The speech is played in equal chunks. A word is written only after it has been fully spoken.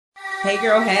Hey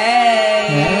girl, hey.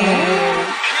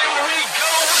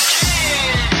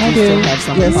 I do. Still have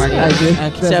some party. I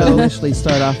do. So initially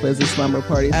start off as a slumber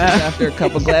party. So after a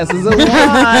couple glasses of wine,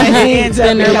 and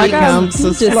then it like becomes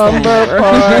a slumber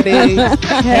party.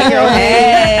 Hey girl,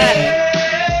 hey.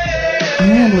 I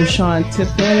am LaShawn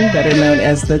Tipton, better known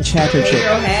as the Chatter Hey Chick.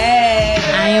 girl, hey.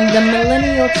 I am the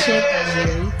millennial chick,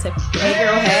 Jerry Tipton. Hey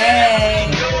girl, hey.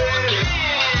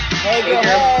 Hey girl,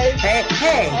 hey. Hey,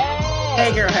 hey.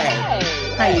 Hey girl, hey.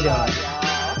 How you doing?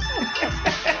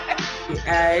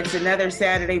 It's another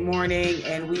Saturday morning,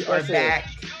 and we are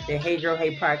back. The Hey Girl,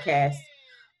 Hey podcast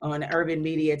on Urban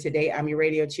Media. Today, I'm your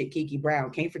radio chick, Kiki Brown.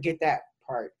 Can't forget that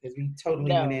part because we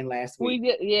totally went in last week. We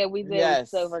did. Yeah, we did.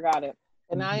 Yes. So forgot it.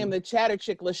 And I am the Chatter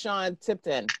Chick, LaShawn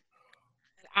Tipton.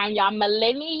 I'm your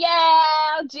millennial,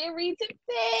 Jerry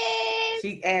Tipton.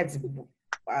 She adds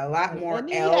a lot more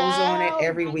L's on it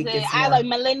every week. I like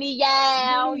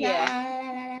millennial. Yeah.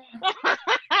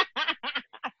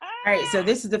 All right, so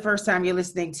this is the first time you're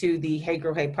listening to the Hey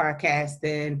Girl, Hey podcast.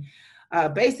 And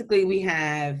basically we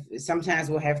have, sometimes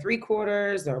we'll have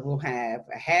 3/4 or we'll have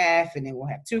a half and then we'll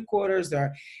have 2/4 or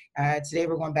today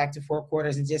we're going back to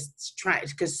 4/4 and just try,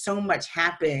 because so much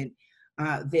happened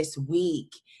this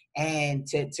week, and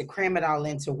to cram it all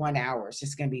into 1 hour, it's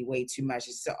just going to be way too much.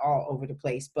 It's all over the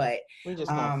place, but we just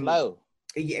going to flow.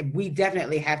 Yeah, we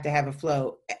definitely have to have a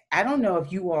flow. I don't know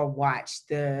if you all watched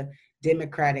the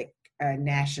Democratic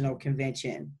National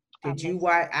Convention. Did you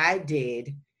watch? I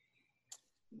did.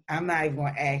 I'm not even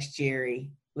going to ask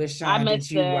Jerry. LaShawn, did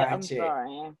you watch I'm it?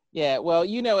 sorry. Yeah, well,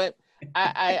 you know it.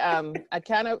 I'm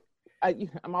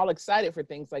all excited for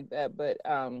things like that, but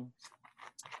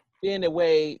being the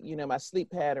way, my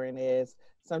sleep pattern is,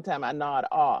 sometimes I nod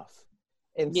off.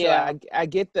 And so I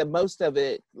get the most of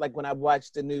it, like when I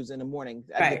watch the news in the morning,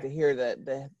 I get to hear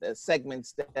the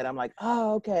segments that I'm like,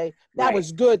 oh, okay, that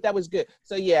was good.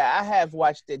 So yeah, I have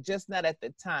watched it, just not at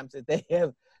the times that they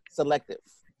have selected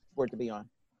for it to be on.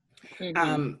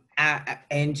 Mm-hmm.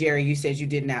 And Jerry, you said you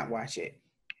did not watch it.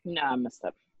 No, I messed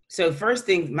up. So first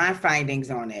thing, my findings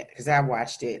on it, because I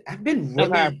watched it, I've been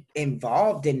really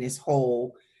involved in this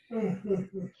whole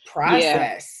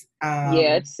process.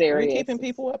 Yeah, it's serious. Are we keeping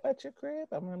people up at your crib?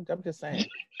 I'm just saying.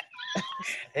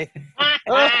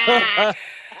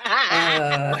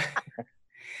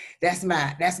 That's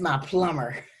my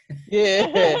plumber. Yeah.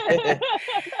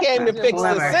 Came to fix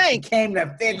the sink. Came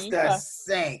to fix the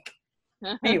sink.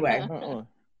 Anyway,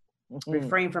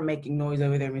 refrain from making noise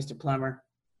over there, Mr. Plumber.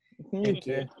 Thank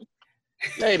you.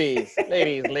 Ladies.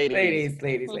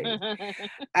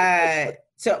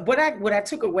 So what I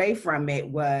took away from it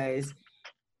was,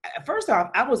 first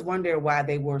off, I was wondering why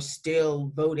they were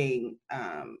still voting,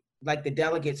 like the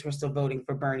delegates were still voting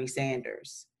for Bernie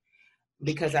Sanders,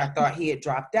 because I thought he had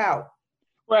dropped out.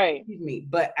 Right. Excuse me.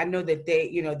 But I know that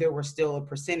there were still a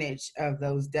percentage of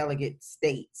those delegate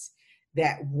states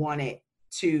that wanted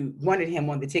him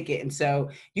on the ticket. And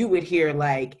so you would hear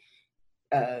like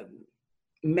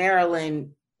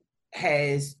Maryland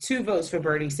has 2 votes for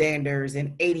Bernie Sanders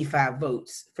and 85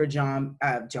 votes for Joe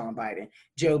Biden.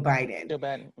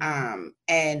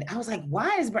 And I was like,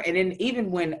 why is and then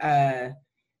even when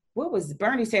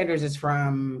Bernie Sanders is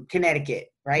from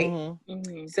Connecticut, right? Mm-hmm.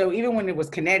 Mm-hmm. So even when it was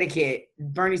Connecticut,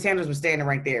 Bernie Sanders was standing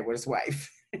right there with his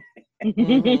wife.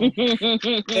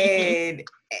 Mm-hmm. And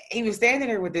he was standing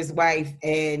there with his wife,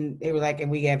 and they were like,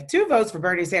 and we have 2 votes for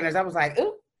Bernie Sanders. I was like,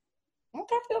 ooh, don't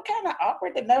that feel kind of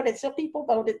awkward to know that some people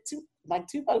voted 2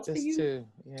 votes for you? 2,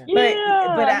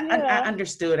 yeah. But I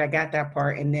understood. I got that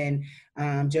part. And then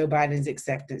Joe Biden's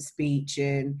acceptance speech,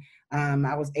 and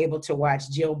I was able to watch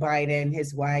Jill Biden,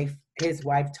 his wife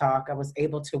talk. I was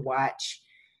able to watch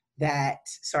that.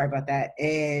 Sorry about that.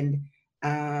 And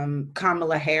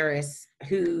Kamala Harris,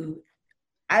 who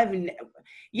I've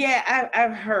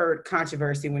heard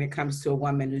controversy when it comes to a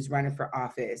woman who's running for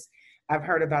office. I've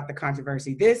heard about the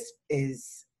controversy. This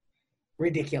is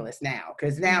ridiculous now,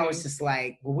 because now it's just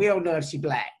like, well, we don't know if she's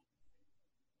black.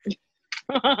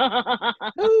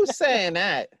 Who's saying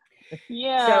that?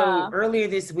 Yeah. So earlier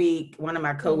this week, one of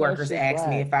my coworkers asked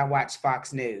me if I watch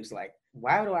Fox News. Like,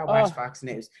 why do I watch Fox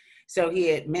News? So he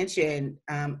had mentioned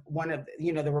one of,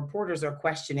 the reporters are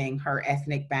questioning her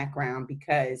ethnic background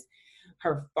because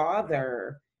her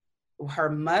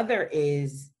mother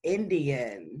is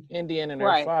Indian, and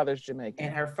her father's Jamaican.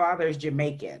 And her father's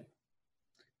Jamaican.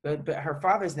 But her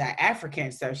father's not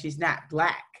African, so she's not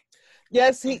black.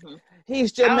 Yes,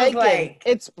 he's Jamaican. Like,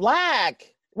 it's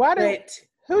black.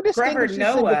 Who distinguishes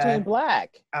between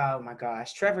black? Oh my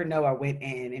gosh. Trevor Noah went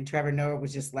in, and Trevor Noah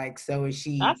was just like, so is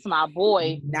she? That's my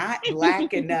boy. Not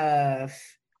black enough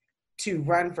to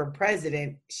run for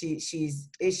president, is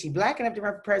she black enough to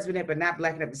run for president, but not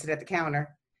black enough to sit at the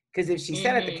counter? Because if she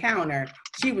sat at the counter,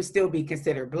 she would still be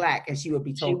considered black, and she would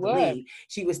be told to leave.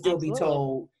 She would still be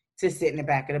told to sit in the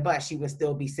back of the bus. She would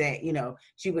still be saying,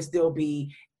 she would still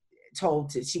be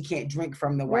told she can't drink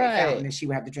from the white fountain, and she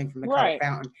would have to drink from the colored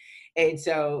fountain. And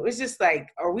so it's just like,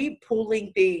 are we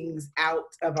pulling things out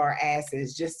of our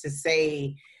asses just to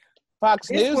say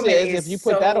Fox News is if you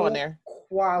put that on there?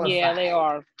 Qualified. Yeah, they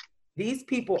are. These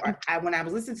people are, when I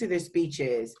was listening to their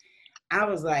speeches, I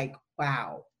was like,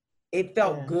 wow, it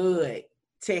felt good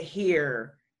to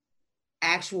hear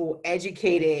actual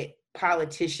educated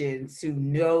politicians who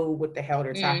know what the hell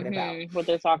they're talking about. What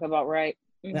they're talking about, right?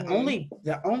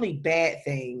 The only bad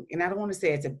thing, and I don't want to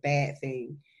say it's a bad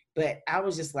thing, but I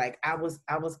was just like, I was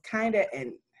kind of,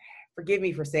 and forgive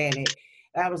me for saying it,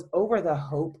 I was over the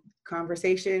hope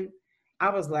conversation. I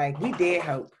was like, we did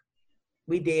hope.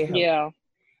 Yeah.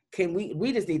 Can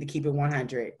we just need to keep it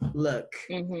 100. Look,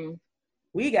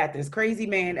 we got this crazy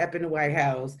man up in the White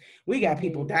House. We got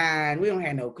people dying. We don't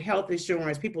have no health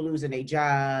insurance. People losing their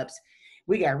jobs.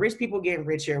 We got rich people getting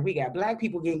richer. We got black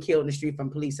people getting killed in the street from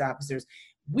police officers.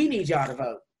 We need y'all to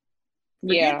vote.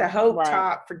 Forget the hope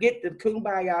talk. Forget the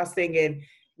kumbaya singing.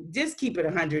 Just keep it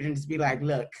 100 and just be like,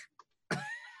 look,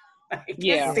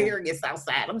 it's serious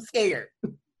outside. I'm scared.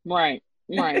 Right.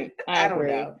 I don't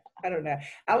know.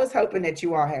 I was hoping that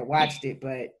you all had watched it,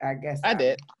 but I guess I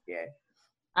did. Yeah.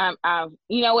 And I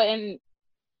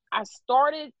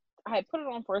had put it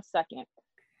on for a second,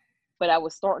 but I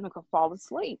was starting to fall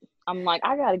asleep. I'm like,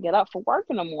 I got to get up for work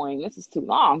in the morning. This is too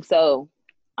long. So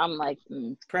I'm like,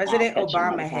 President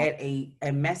Obama had a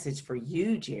message for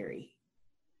you, Jerry.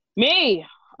 Me?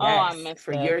 Yes, I missed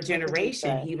for that. your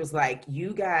generation. He was like,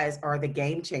 you guys are the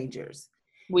game changers.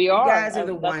 We are. You guys are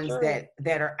the ones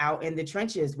that are out in the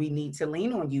trenches. We need to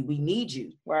lean on you. We need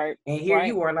you. Right. And here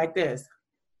you are like this.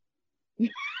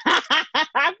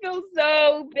 I feel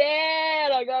so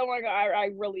bad. Like, oh my God,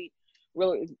 I really,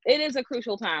 it is a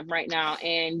crucial time right now.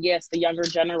 And yes, the younger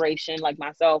generation like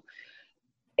myself,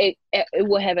 it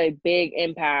will have a big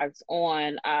impact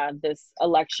on this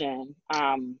election.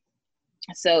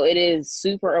 So it is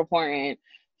super important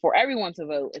for everyone to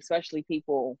vote, especially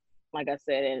people, like I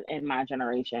said, in my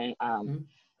generation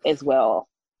as well.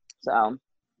 So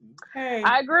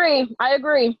I agree.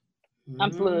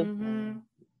 Absolutely.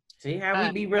 See how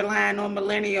we be relying on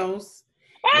millennials?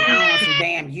 Now on some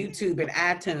damn YouTube and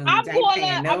iTunes. I'm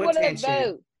paying no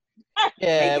attention.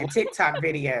 Making TikTok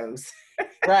videos.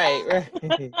 Right. I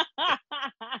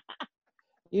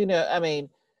mean,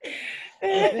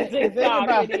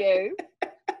 TikTok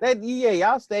videos.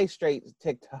 Y'all stay straight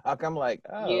TikTok. I'm like,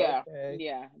 oh, yeah, okay.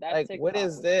 Yeah. That's like, TikTok. What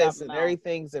is this? And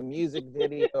everything's a music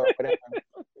video or whatever.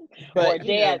 But or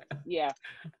dance. Yeah.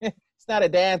 It's not a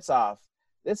dance off.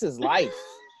 This is life.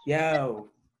 Yo.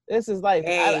 This is life.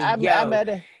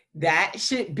 That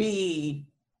should be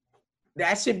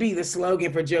the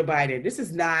slogan for Joe Biden. This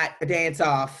is not a dance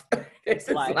off. This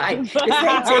is life. This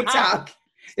ain't TikTok.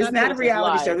 It's not a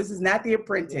reality show. This is not The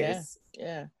Apprentice.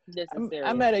 Yeah.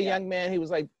 I met a young man. He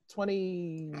was like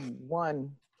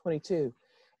 21, 22.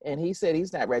 And he said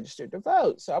he's not registered to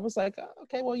vote. So I was like, oh,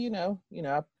 okay, well, I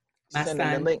sent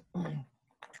him the link.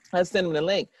 I sent him the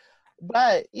link.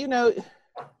 But,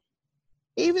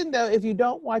 even though if you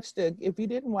didn't watch the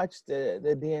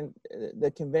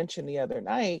convention the other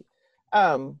night,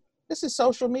 this is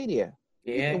social media.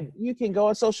 Yeah. You can go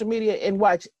on social media and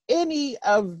watch any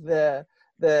of the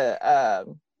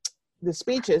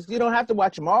speeches. You don't have to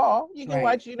watch them all. You can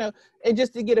watch, and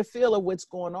just to get a feel of what's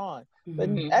going on. But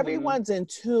everyone's in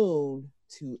tune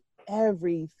to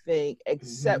everything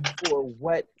except for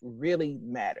what really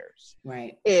matters.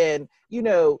 Right. And,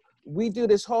 we do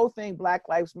this whole thing, Black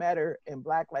Lives Matter and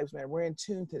Black Lives Matter. We're in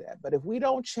tune to that. But if we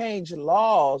don't change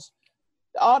laws,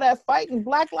 all that fighting,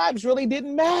 Black lives really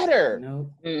didn't matter.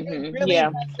 No. It really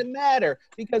doesn't matter,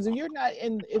 because if you're not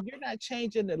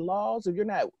changing the laws, if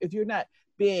you're not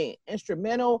being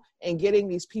instrumental in getting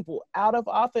these people out of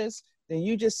office, then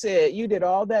you just said you did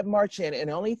all that marching, and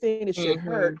the only thing that should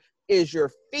hurt is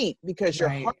your feet, because your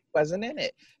heart wasn't in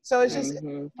it. So it's just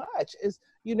much. It's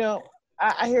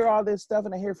I hear all this stuff,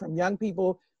 and I hear from young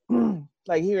people,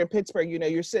 like here in Pittsburgh.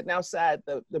 You're sitting outside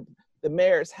the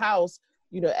mayor's house,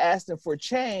 asking for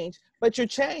change, but your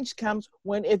change comes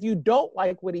when, if you don't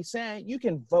like what he's saying, you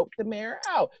can vote the mayor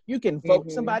out. You can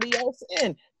vote somebody else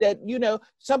in. That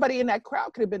somebody in that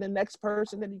crowd could have been the next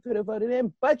person that you could have voted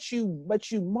in, but you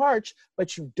march,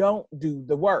 but you don't do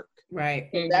the work. Right.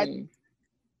 And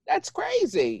that's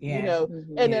crazy.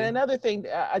 And then another thing,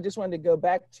 I just wanted to go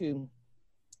back to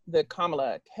the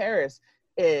Kamala Harris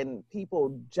and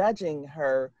people judging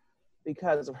her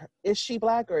because of her. Is she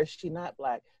Black or is she not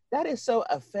Black? That is so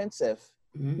offensive.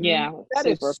 Mhm. Yeah, That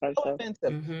is super so offensive.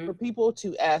 offensive Mhm. for people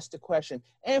to ask the question.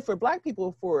 And for Black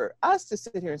people, for us to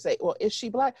sit here and say, well, is she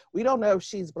Black? We don't know if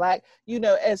she's Black. You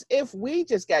know, as if we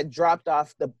just got dropped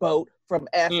off the boat from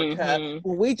Africa Mhm.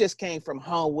 when we just came from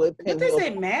Homewood, What Penn does Hills.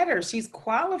 it matter? She's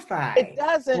qualified. It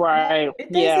doesn't Right. It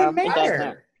Yeah, doesn't it doesn't.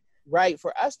 matter. right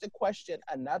for us to question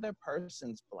another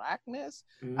person's Blackness,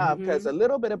 because Mhm. a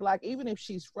little bit of Black, even if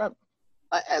she's from,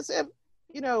 as if,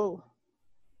 you know,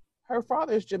 her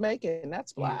father's Jamaican,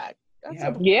 that's Yeah. Black. That's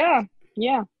Yeah. Yeah.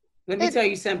 Yeah. Let me It- tell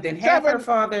you something. Half her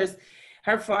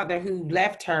Trevor- father who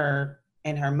left her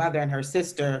and her mother and her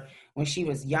sister when she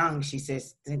was young, she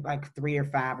says like 3 or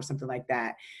 5 or something like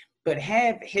that. But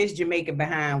have his Jamaican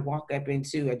behind walk up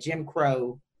into a Jim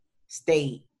Crow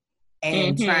state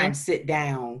and try Mhm. and sit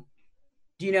down.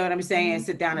 Do you know what I'm saying? Mhm.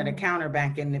 Sit down at a counter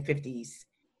back in the 50s.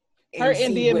 her and see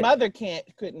Indian what mother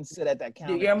couldn't sit at that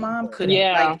counter. your mom either. couldn't.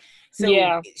 Yeah. Like, so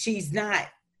Yeah. she's not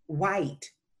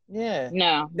white. Yeah.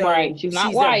 No. So Right. She's not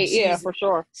she's white. Yeah, she's- for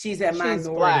sure. She's a She's minority.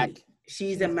 Black.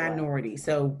 She's a She's Black. minority.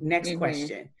 So next Mhm.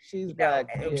 question. She's You know,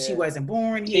 Black. she yeah. wasn't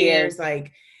born She here. is. It's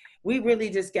like we really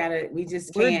just gotta. We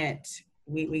just We're- can't.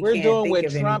 We We're can't doing think what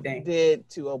of Trump anything. did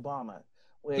to Obama.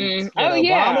 When Oh, Obama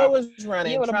yeah. was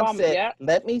running, Yeah, with Trump Obama, said, yeah.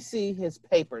 "Let me see his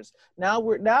papers." Now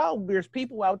there's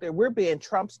people out there. We're being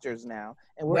Trumpsters now,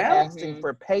 and we're Well- asking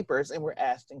for papers and we're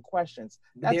asking questions.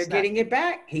 They're That's not- getting it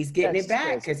back. He's getting it that's back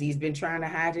crazy. because he's been trying to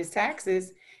hide his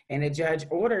taxes, and a judge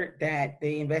ordered that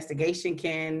the investigation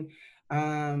can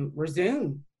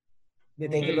resume. That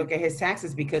they can Mhm. look at his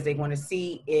taxes because they want to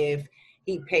see if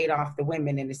he paid off the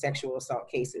women in the sexual assault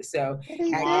cases. So, And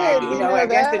he Wow. did. you We know, I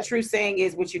guess the that. true saying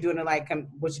is, "What you do in the light,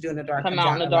 what you do in the dark Come comes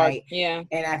out in the dark. light." Yeah.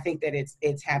 And I think that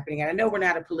it's happening. And I know we're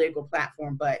not a political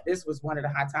platform, but this was one of the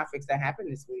hot topics that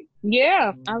happened this week.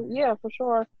 Yeah. Yeah, for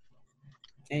sure.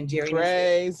 And Jerry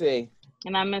Crazy.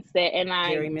 And I missed it. And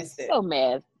Jerry I'm missed it. so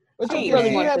mad. But I I ain't really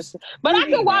mad. want have, this. But You I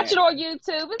can ain't watch mad. it on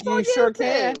YouTube. It's on you YouTube. sure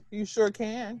can. You sure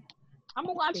can. I'm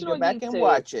going to watch You it can on go back YouTube. and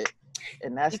watch it.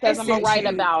 And that's Because I I'm going sent to write you-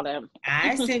 about him.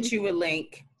 I sent you a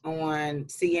link on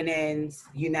CNN's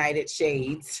United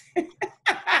Shades.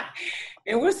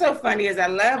 And what's so funny is I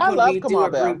love when we do Kamal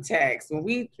a Bell. group text. When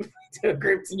we do a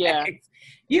group text, Yeah.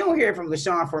 you don't hear from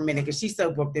LaShawn for a minute because she's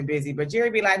so booked and busy. But Jerry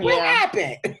be like, "What Yeah.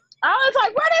 happened?" I was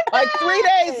like, what is Like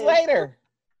that? 3 days later.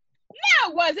 Yeah,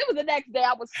 it was. It was the next day.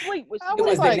 I was asleep. It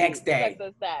was the next day.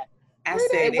 That. I 3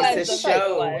 said days It it's was a the show.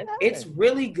 first one. It's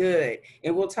really good,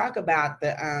 and we'll talk about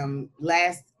the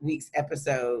last week's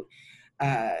episode,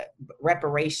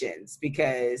 reparations,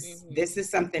 because Mhm. this is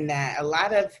something that a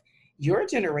lot of your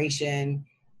generation,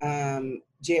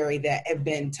 Jerry, that have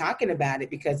been talking about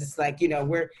it, because it's like, you know,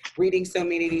 we're reading so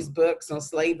many of these books on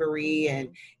slavery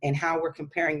and how we're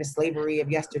comparing the slavery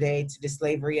of yesterday to the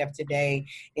slavery of today,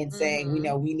 and saying, you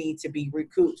know, we need to be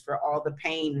recouped for all the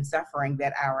pain and suffering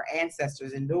that our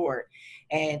ancestors endured.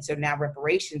 And so now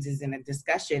reparations is in a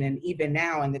discussion. And even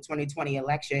now in the 2020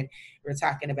 election, we're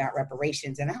talking about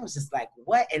reparations. And I was just like,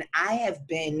 what? And I have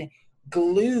been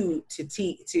glued to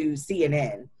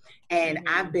CNN. And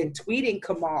I've been tweeting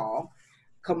Kamal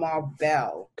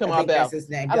Bell. Kamal I think Bell. That's his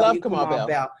name. I love Kamal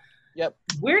Bell. Yep.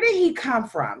 Where did he come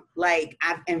from? Like,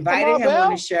 I've invited Kamal him on Bell?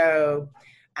 the show.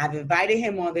 I've invited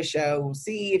him on the show. We'll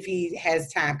see if he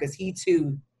has time, because he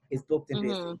too is booked and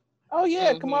busy. Mhm. Oh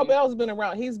yeah, Mhm. Kamal Bell's been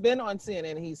around. He's been on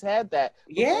CNN. He's had that.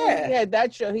 Before Yeah. he had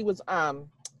that show. He was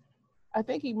I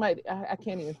think he might. I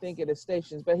can't even think of the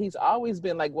stations, but he's always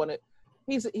been like one of.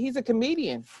 He's a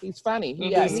comedian. He's funny.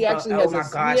 He actually has oh my a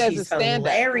gosh, he has a he's stand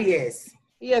up. hilarious.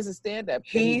 He has a stand up.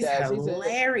 He's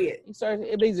hilarious. He's a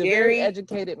very Jerry,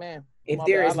 educated man. If Kamal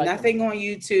there Bell, is I like him. nothing on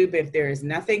YouTube, if there is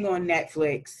nothing on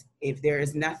Netflix, if there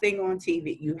is nothing on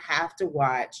TV, you have to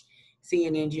watch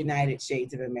CNN's United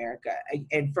Shades of America.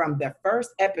 And from the first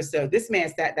episode, this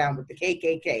man sat down with the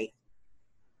KKK.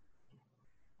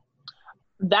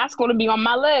 That's going to be on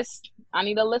my list. I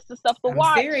need a list of stuff to I'm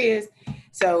watch. serious.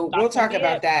 So That's we'll talk gonna be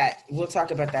about it. that. We'll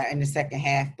talk about that in the second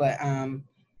half. But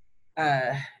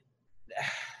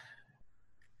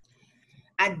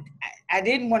I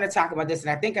didn't want to talk about this, and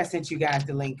I think I sent you guys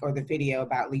the link or the video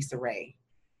about Lisa Ray.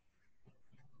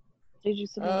 Did you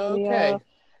send me the Okay. video?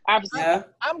 Yeah?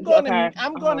 I'm going Okay. to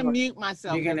I'm going to mute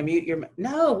myself. You're gonna mute your.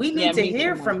 No, we need Yeah, to mute hear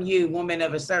your mic. from you, woman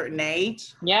of a certain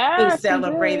age, Yes, who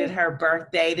celebrated you her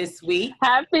birthday this week. did.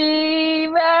 Happy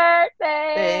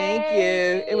birthday! Thank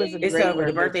you. It was a It's great over.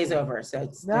 The birthday. birthday's over. So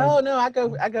it's, No, I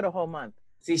go a whole month.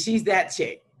 see, she's that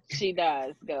chick. She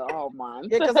does go a whole month.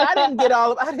 Yeah, because I didn't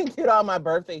get all my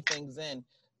birthday things in.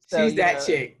 So, She's you that know,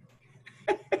 chick.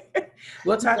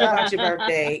 We'll talk about your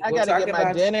birthday. I We'll gotta talk get my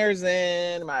about dinners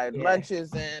in, my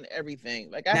lunches in, everything.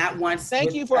 Like not once. thank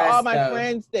with you for us, all my though.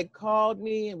 friends that called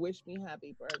me and wished me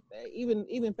happy birthday. Even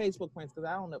Facebook friends, because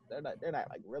I don't know if they're not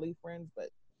like really friends, but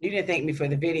You didn't thank me for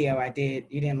the video I did.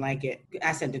 You didn't like it.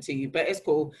 I sent it to you, but it's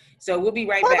cool. So we'll be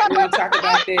right back. We're gonna talk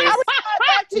about this. I responded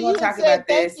back to We're you gonna and talk said about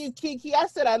thank this. you, Kiki. I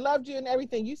said I loved you and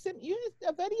everything. You sent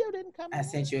a video didn't come. I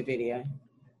sent you a video.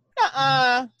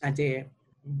 I did.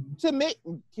 To me,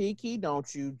 Kiki,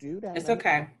 don't you do that? It's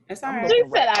okay. It's all right. She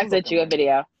said I sent you a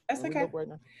video. That's okay.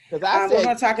 Because I said, we're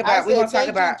gonna talk about. We're gonna talk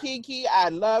thank about. you, Kiki. I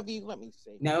love you. Let me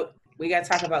see. Nope. We gotta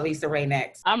talk about Lisa Ray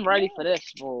next. I'm ready for this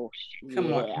bullshit.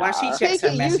 Come on. While she checks her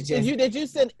Kiki, messages. did you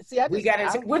send? See, We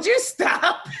gotta. Would you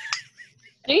stop?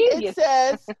 It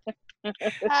says,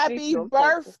 "Happy She's so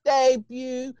birthday,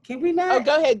 Beau." Can we not? Oh,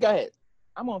 go ahead.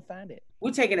 I'm gonna find it.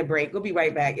 We're taking a break. We'll be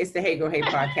right back. It's the Hey Girl Hey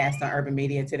podcast on Urban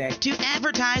Media Today. To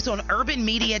advertise on Urban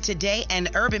Media Today and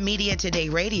Urban Media Today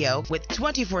Radio with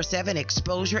 24/7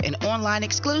 exposure and online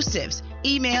exclusives.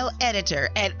 Email editor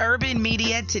at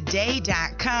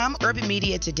urbanmediatoday.com. Urban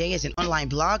Media Today is an online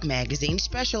blog magazine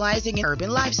specializing in urban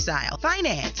lifestyle,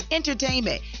 finance,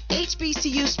 entertainment,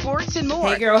 HBCU sports, and more.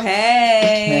 Hey Girl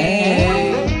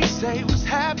Hey. They say what's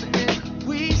happening.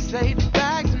 We say the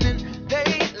facts and then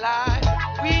they lie.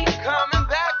 We coming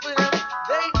back with them.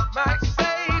 They might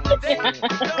say that they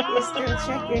We're still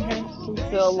checking her. She's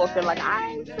still looking like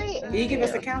I ain't see it. Can you give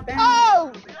us a countdown?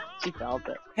 Oh, She felt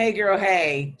it. Hey Girl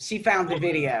Hey. She found the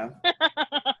video.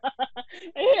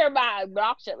 Hear my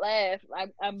obnoxious laugh.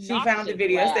 She found the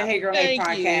video. It's the Hey Girl Hey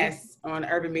Thank you. podcast on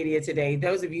Urban Media Today.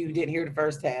 Those of you who didn't hear the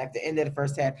first half, the end of the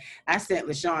first half, I sent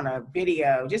LaShawn a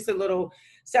video, just a little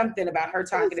something about her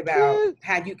talking That's about cute.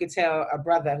 how you could tell a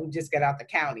brother who just got out the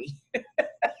county.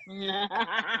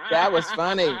 that was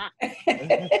funny.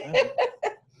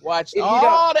 Watched If you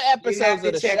all the You have episodes to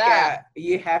of the check shop. out.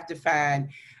 You have to find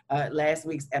last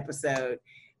week's episode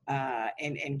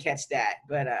and catch that.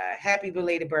 But happy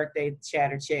belated birthday,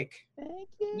 Chatter Chick. Thank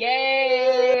you.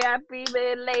 Yay! Happy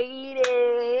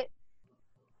belated.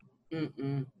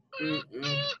 Mm-mm.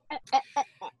 Mm-mm.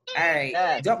 All right.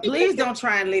 Yes. Please don't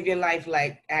try and live your life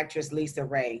like actress Lisa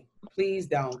Ray. Please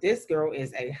don't. This girl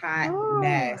is a hot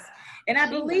mess. And I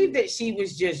believe that she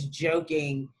was just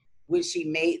joking when she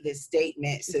made this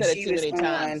statement. She So said she it too was many on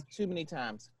times. Too many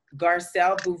times.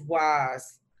 Garcelle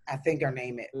Beauvoir's, I think her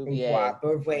name is Bouvier.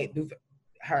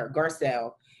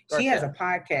 Garcelle. She has a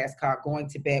podcast called Going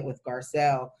to Bed with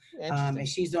Garcelle. Interesting. And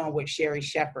she's on with Sherry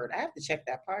Shepherd. I have to check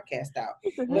that podcast out.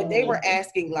 But they were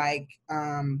asking, like,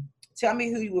 tell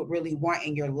me who you would really want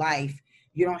in your life.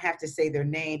 You don't have to say their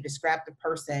name. Describe the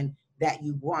person that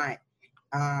you want.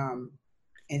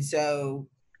 And so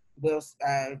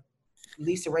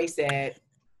Lisa Ray said,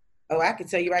 oh, I can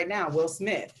tell you right now, Will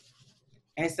Smith.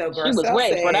 And so She was Garcelle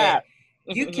waiting for that.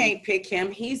 you can't pick him.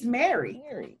 He's married.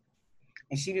 Married.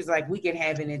 And she was like, we can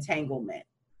have an entanglement.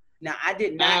 Now, I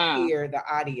did not hear the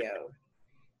audio.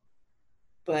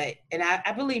 But, and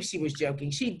I believe she was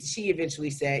joking. She eventually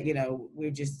said,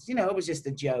 we're just, it was just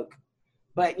a joke.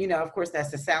 But, of course, that's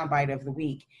the soundbite of the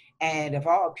week. And of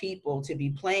all people to be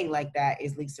playing like that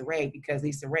is Lisa Ray, because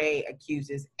Lisa Ray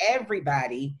accuses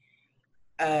everybody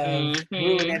of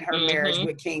ruining her marriage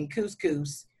with King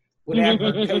Couscous,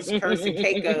 whatever, Curse and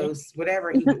Caicos,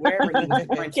 wherever he was,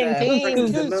 Princess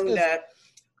Zamunda,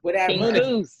 whatever. King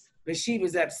Goose. But she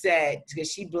was upset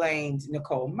because she blamed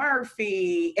Nicole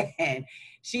Murphy and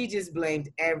she just blamed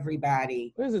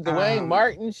everybody. What is it? Dwayne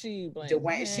Martin? She blamed.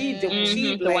 She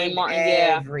Dwayne blamed Martin,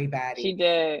 yeah. everybody. She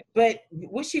did. But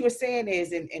what she was saying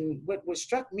is, and what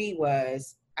struck me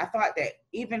was, I thought that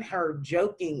even her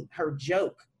joke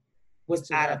was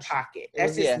Too out much. of pocket. It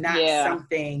That's was, just not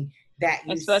something that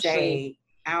you say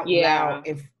out loud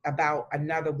about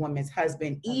another woman's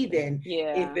husband, even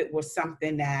if it was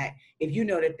something that, if you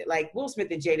know that, like Will Smith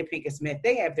and Jada Pinkett Smith,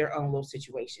 they have their own little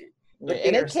situation. But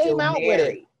and it came out with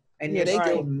it. And they're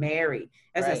still married.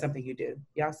 That's not something you do.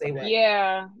 Y'all say what?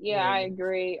 Yeah, I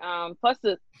agree. Plus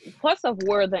of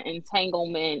where the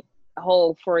entanglement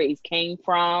whole phrase came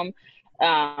from,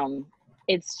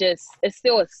 it's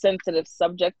still a sensitive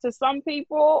subject to some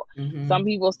people. Mm-hmm. Some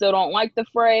people still don't like the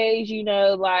phrase,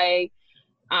 like,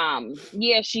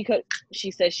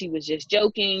 she said she was just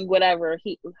joking, whatever,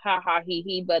 he,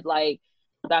 but like,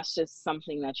 that's just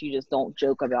something that you just don't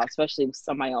joke about, especially with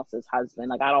somebody else's husband.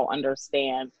 Like, I don't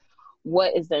understand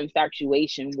what is the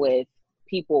infatuation with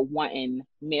people wanting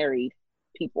married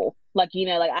people. Like,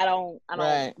 like, I don't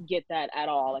get that at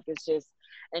all. Like, it's just,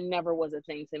 it never was a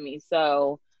thing to me.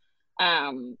 So,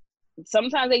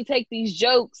 sometimes they take these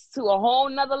jokes to a whole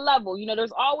nother level.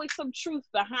 There's always some truth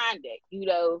behind it.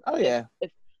 Oh yeah.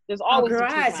 There's Oh, always girl, the I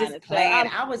truth was behind just it. So playing. I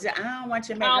don't want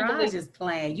you to make I girl. don't I was believe. just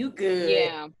playing. You good. Yeah,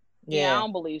 yeah. I Yeah.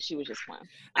 don't believe she was just playing.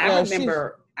 No,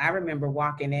 she's- I remember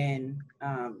walking in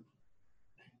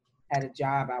at a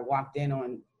job. I walked in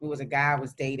on, it was a guy I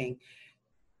was dating,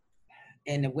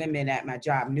 and the women at my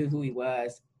job knew who he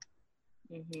was,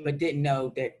 but didn't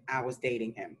know that I was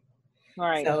dating him.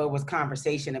 Right. So it was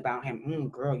conversation about him.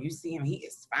 Girl, you see him, he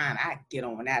is fine. I get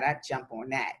on that. I jump on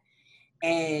that.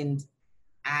 And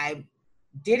I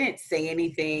didn't say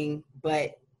anything,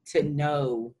 but to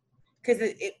know,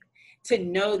 because to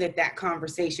know that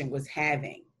conversation was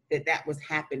that was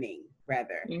happening,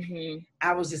 rather.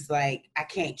 I was just like, I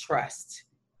can't trust.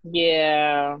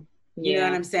 Yeah. You know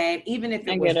what I'm saying? Even if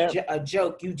it was a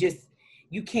joke,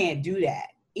 you can't do that.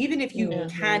 Even if you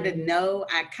kind of know,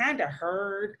 I kind of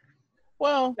heard,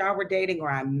 well, y'all were dating,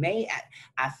 or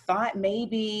I thought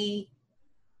maybe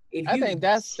if I think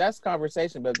that's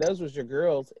conversation, but those was your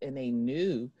girls and they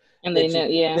knew. And they know,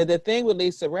 yeah. The thing with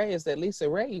Lisa Ray is that Lisa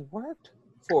Ray worked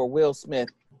for Will Smith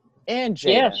and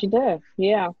Jada. Yeah, she did.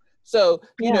 Yeah. So,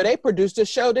 you know, they produced a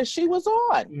show that she was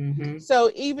on. Mm-hmm.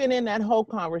 So even in that whole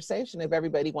conversation, if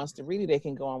everybody wants to read it, they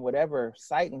can go on whatever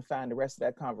site and find the rest of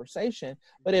that conversation.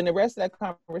 But in the rest of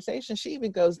that conversation, she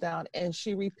even goes down and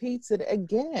she repeats it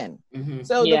again. Mm-hmm.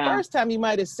 So the first time you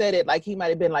might have said it, like he might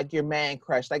have been like your man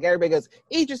crush. Like everybody goes,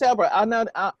 Idris Elba,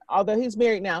 although he's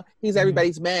married now, he's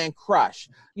everybody's man crush.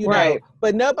 You know,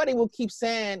 but nobody will keep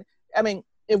saying, I mean,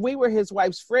 if we were his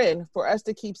wife's friend, for us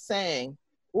to keep saying,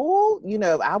 oh, you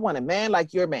know, I want a man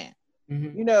like your man.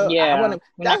 Mm-hmm. You know, I want to.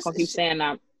 We're not gonna keep saying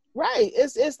that. Right.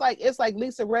 It's like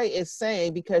Lisa Ray is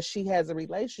saying, because she has a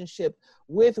relationship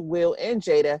with Will and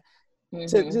Jada.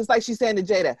 Just like she's saying to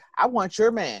Jada, I want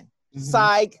your man.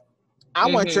 Psych. I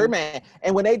want your man.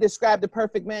 And when they describe the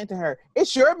perfect man to her,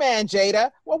 it's your man,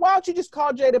 Jada. Well, why don't you just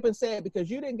call Jada up and say it? Because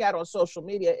you didn't get on social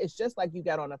media. It's just like you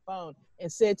got on the phone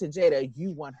and said to Jada,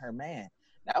 you want her man.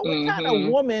 Now, what kind of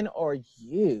woman are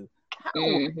you? How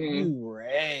were you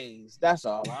raised? That's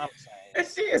all I'm saying.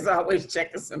 She is always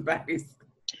checking somebody's.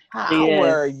 How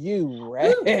were you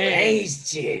raised? Who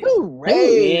raised you? Who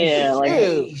raised you?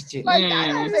 Raised you? Like,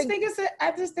 I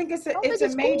just think it's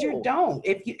a major cool. don't.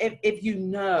 If you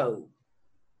know,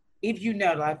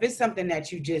 like if it's something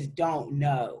that you just don't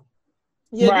know.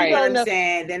 Yeah, right. You know what I'm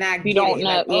saying? Then I get don't it. know,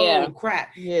 Like, oh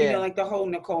crap. Yeah. You know, like the whole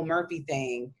Nicole Murphy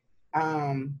thing.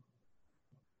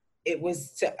 It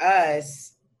was to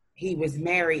us, he was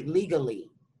married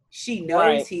legally. She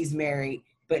knows he's married,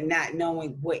 but not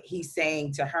knowing what he's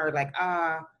saying to her, like,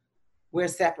 we're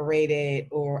separated,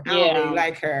 or I don't really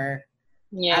like her.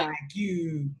 I like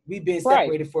you. We've been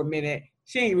separated for a minute.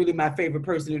 She ain't really my favorite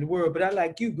person in the world, but I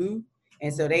like you, boo.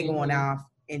 And so they going off,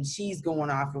 and she's going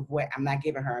off of what, I'm not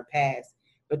giving her a pass.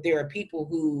 But there are people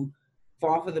who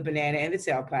fall for the banana and the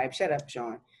tailpipe. Shut up,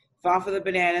 Sean. Fall for the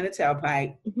banana and the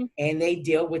tailpipe, and they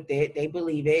deal with it. They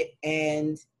believe it.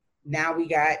 And now we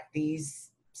got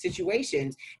these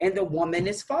situations, and the woman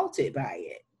is faulted by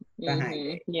it, behind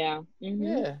it. Yeah.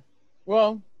 Yeah.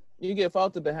 Well, you get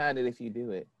faulted behind it if you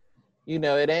do it. You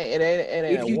know, it ain't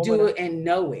if you do it and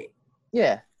know it.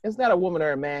 Yeah. It's not a woman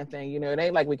or a man thing. You know, it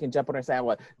ain't like we can jump on and say,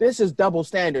 well, this is double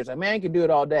standards. A man can do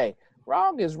it all day.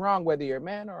 Wrong is wrong, whether you're a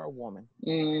man or a woman.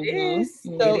 It is.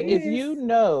 So if you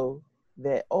know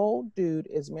that old dude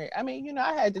is married, I mean, you know,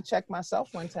 I had to check myself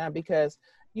one time because,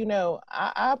 you know,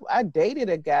 I dated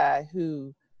a guy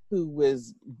who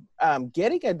was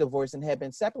getting a divorce and had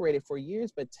been separated for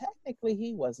years, but technically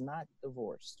he was not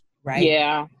divorced. Right.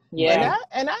 Yeah.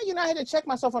 And I, you know, I had to check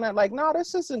myself on that. Like, no,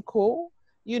 this isn't cool.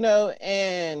 You know,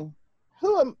 and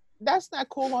that's not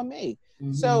cool on me.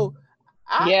 So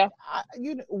I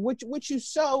you know, what you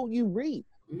sow, you reap.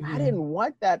 I didn't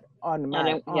want that on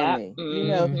me, you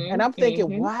know, and I'm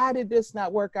thinking, why did this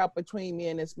not work out between me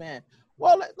and this man?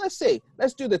 Well, let's see.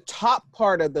 Let's do the top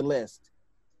part of the list.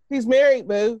 He's married,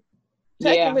 boo.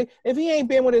 Technically, if he ain't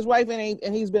been with his wife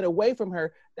and he's been away from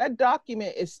her, that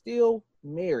document is still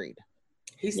married.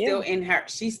 He's still in her.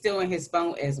 She's still in his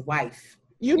phone as wife.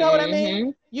 You know what I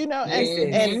mean? You know,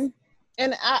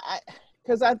 and I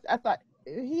because I thought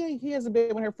he hasn't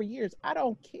been with her for years. I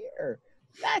don't care.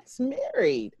 That's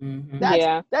married.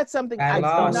 That's something by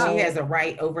law. She has a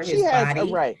right over his body. She has a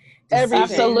right. Everything.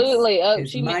 Absolutely.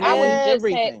 She money.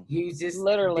 Everything. You just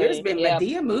literally. There's been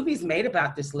Madea movies made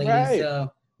about this lady. Right.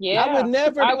 So I would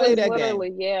never play that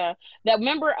game. That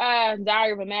remember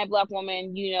Diary of a Mad Black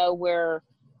Woman, you know, where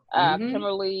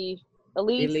Kimberly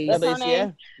Elise, that's her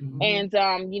name. And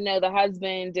you know, the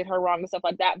husband did her wrong and stuff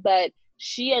like that. But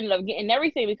she ended up getting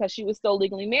everything because she was still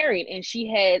legally married, and she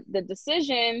had the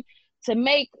decision to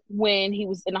make when he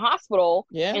was in the hospital,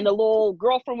 Yeah. and the little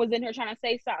girlfriend was in here trying to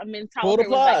say something, and Pull the Tyler Perry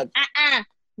was plug. like,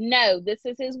 no, this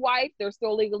is his wife. They're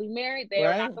still legally married. They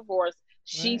are not divorced.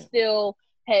 She Right. still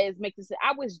has make this.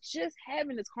 I was just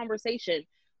having this conversation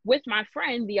with my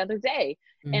friend the other day,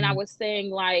 and I was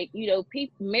saying, like, you know,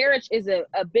 marriage is a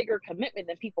bigger commitment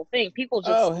than people think. People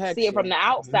just see it from the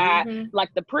outside,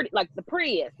 like the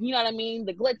prettiest, you know what I mean?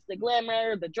 The glitz, the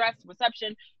glamour, the dress,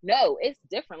 reception. No, it's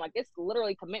different. Like, it's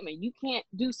literally commitment. You can't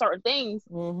do certain things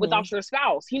without your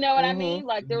spouse. You know what I mean?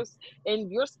 Like,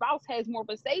 and your spouse has more of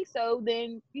a say so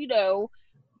than, you know,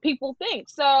 people think.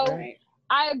 So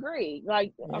I agree.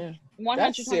 Like, 100%.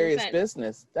 That's serious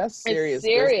business. That's serious.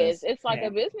 It's serious. Business. It's like a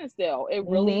business deal. It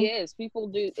really is. People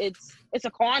do. It's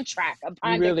a contract. A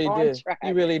binding contract.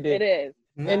 You really do. It is.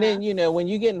 And then, you know, when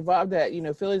you get involved, that, you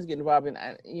know, feelings get involved in,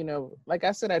 you know, like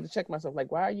I said, I had to check myself.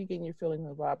 Like, why are you getting your feelings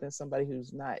involved in somebody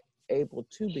who's not able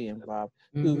to be involved,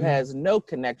 who has no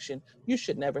connection? You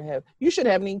should never have. You should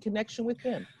have any connection with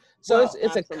them. So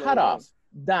it's a cutoff.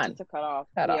 Done. It's a cutoff.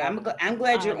 Yeah. I'm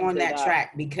glad you're on that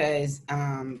track, because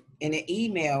in an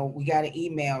email, we got an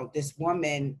email. This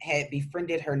woman had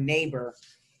befriended her neighbor,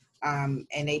 and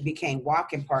they became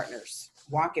walking partners,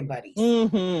 walking buddies.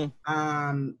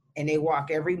 And they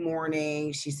walk every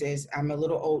morning. She says, I'm a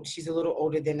little old. She's a little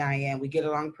older than I am. We get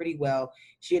along pretty well.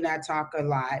 She and I talk a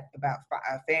lot about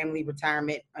family,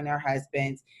 retirement, and our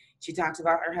husbands. She talks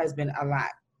about her husband a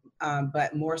lot,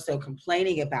 but more so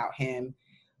complaining about him.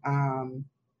 And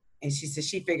she says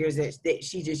she figures that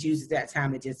she just uses that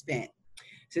time to just vent.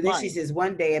 So then she says,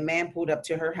 one day a man pulled up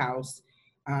to her house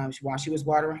while she was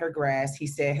watering her grass. He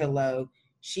said hello.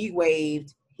 She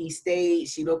waved. He stayed.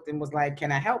 She looked and was like,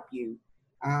 can I help you?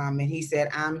 And he said,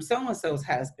 I'm so-and-so's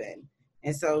husband.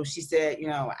 And so she said, you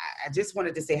know, I just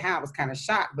wanted to say hi. I was kind of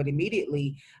shocked, but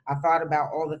immediately I thought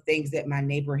about all the things that my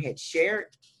neighbor had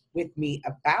shared with me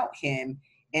about him,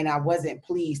 and I wasn't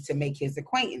pleased to make his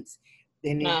acquaintance.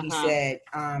 Then he said,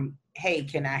 hey,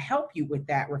 can I help you with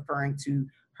that? Referring to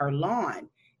her lawn.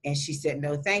 And she said,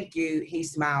 no, thank you. He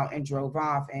smiled and drove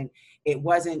off. And it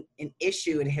wasn't an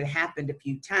issue. It had happened a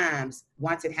few times.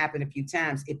 Once it happened a few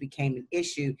times, it became an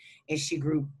issue. And she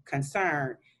grew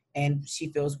concerned. And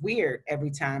she feels weird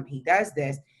every time he does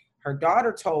this. Her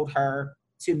daughter told her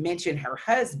to mention her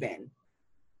husband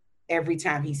every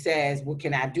time he says, well,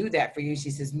 can I do that for you?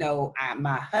 She says, no,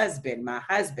 my husband.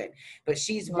 But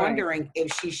she's wondering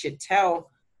if she should tell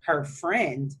her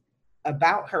friend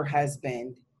about her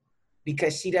husband,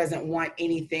 because she doesn't want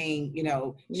anything, you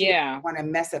know, she doesn't want to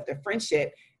mess up the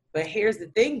friendship. But here's the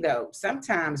thing, though.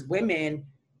 Sometimes women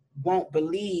won't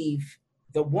believe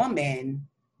the woman.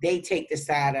 They take the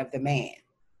side of the man.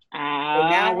 So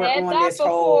now we're on this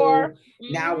whole,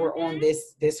 now we're on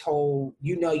this whole,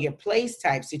 you know, your place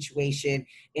type situation,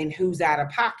 and who's out of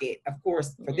pocket. Of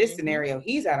course, for this scenario,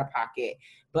 he's out of pocket,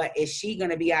 but is she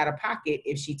going to be out of pocket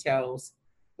if she tells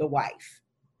the wife?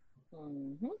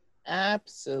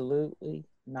 Absolutely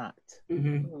not.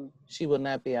 She will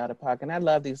not be out of pocket. And I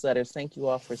love these letters. Thank you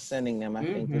all for sending them. I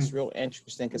think it's real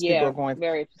interesting, because people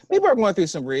are going through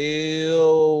some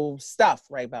real stuff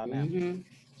right about now.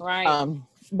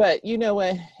 But you know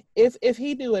what? If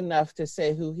he knew enough to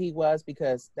say who he was,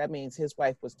 because that means his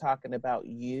wife was talking about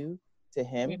you to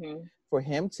him, for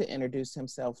him to introduce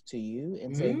himself to you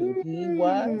and say who he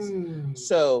was.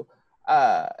 So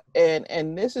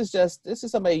and this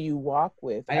is somebody you walk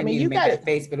with. I mean, you got a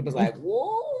face, but it was like,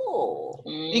 whoa.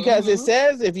 Because it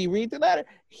says, if you read the letter,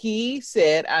 he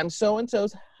said, I'm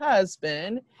so-and-so's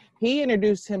husband. He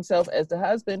introduced himself as the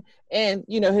husband, and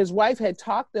you know, his wife had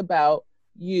talked about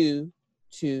you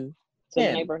to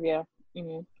him. Neighbor,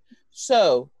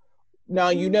 So now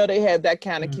you know they have that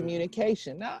kind of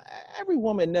communication. Now every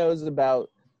woman knows about.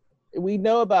 We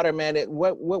know about our man. That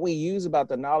what we use about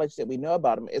the knowledge that we know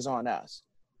about him is on us.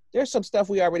 There's some stuff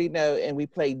we already know, and we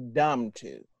play dumb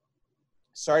to.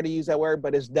 Sorry to use that word,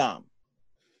 but it's dumb.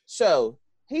 So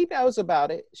he knows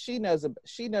about it. She knows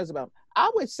about it.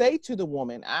 I would say to the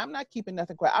woman, I'm not keeping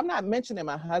nothing quiet. I'm not mentioning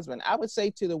my husband. I would say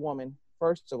to the woman,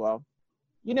 first of all,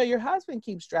 you know, your husband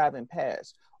keeps driving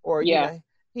past, or you know,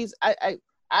 he's and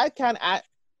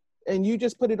you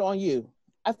just put it on you.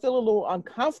 I feel a little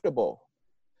uncomfortable.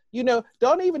 You know,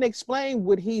 don't even explain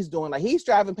what he's doing. Like, he's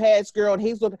driving past, girl, and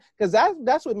he's looking, because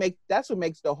that's what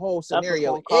makes the whole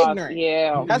scenario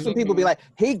ignorant. That's when people be like,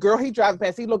 hey, girl, he driving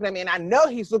past, he looking at me, and I know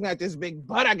he's looking at this big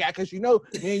butt I got, because you know,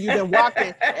 me and you've been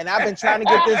walking, and I've been trying to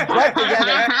get this butt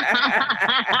together.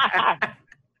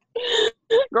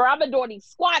 Girl, I've been doing these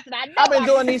squats, and I know I've been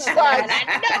doing these squats.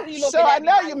 So I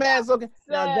know your man's looking.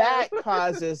 Now that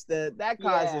causes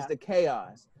the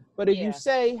chaos. But if you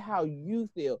say how you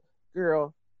feel,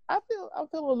 girl, I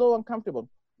feel a little uncomfortable.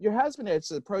 Your husband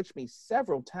has approached me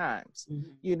several times,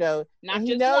 you know, Not and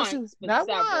he just knows once, who, but not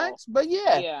several. once, but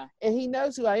yeah. Yeah. And he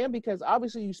knows who I am because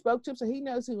obviously you spoke to him, so he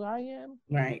knows who I am.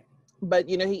 Right. But,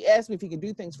 you know, he asked me if he could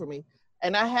do things for me.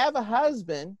 And I have a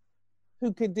husband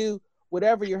who could do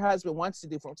whatever your husband wants to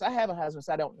do for him. So I have a husband,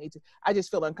 so I don't need to. I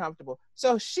just feel uncomfortable.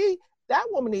 So that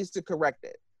woman needs to correct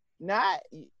it. Not,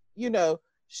 you know,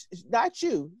 not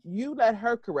you. You let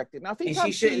her correct it. Now, if he And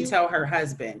comes she shouldn't to you, tell her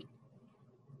husband.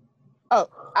 oh,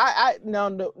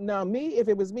 no, me, if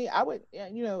it was me, I would,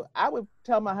 you know, I would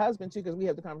tell my husband too, because we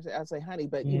have the conversation. I'd say, honey,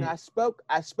 but you know,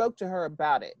 I spoke to her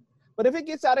about it. But if it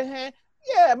gets out of hand,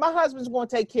 yeah, my husband's going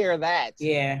to take care of that.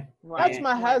 Yeah. That's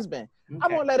my husband. Okay.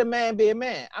 I'm going to let a man be a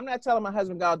man. I'm not telling my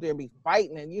husband go out there and be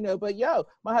fighting and, you know, but yo,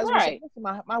 my husband, Right.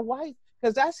 my wife,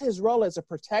 because that's his role as a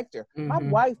protector. My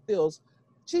wife feels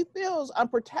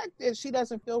unprotected. She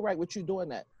doesn't feel right with you doing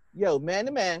that. Yo, man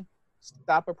to man,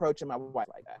 stop approaching my wife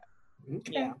like that.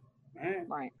 Okay. Yeah. Right.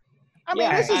 Right. I mean,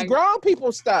 Yeah, this is grown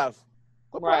people stuff.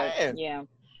 Quit Right. playing. Yeah.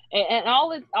 And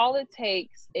all it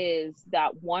takes is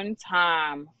that one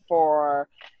time for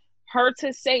her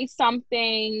to say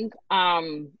something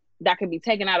that could be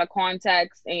taken out of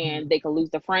context and they could lose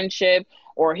the friendship,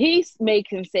 or he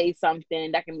can say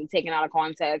something that can be taken out of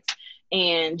context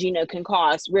and, you know, can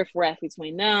cause riff-raff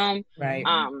between them. Right.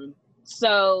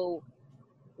 So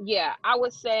yeah, I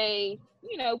would say,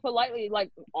 you know, politely,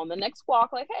 like on the next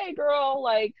walk, like, hey girl,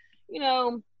 like, you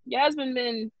know, your husband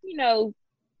been, you know,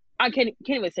 I can't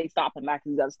even say stopping by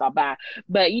because he's got to stop by,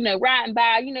 but, you know, riding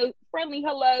by, you know, friendly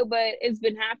hello, but it's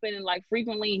been happening like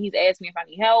frequently. He's asked me if I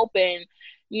need help, and,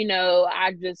 you know,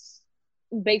 I just,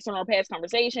 based on our past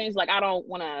conversations, like, I don't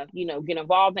want to, you know, get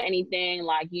involved in anything,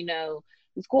 like, you know,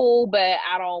 it's cool, but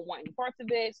I don't want any parts of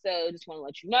it, so just want to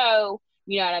let you know.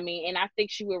 You know what I mean? And I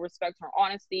think she will respect her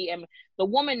honesty. And the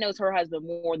woman knows her husband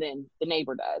more than the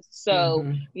neighbor does.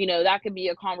 So, you know, that could be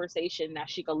a conversation that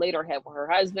she could later have with her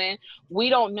husband. We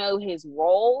don't know his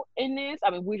role in this. I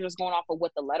mean, we're just going off of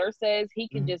what the letter says. He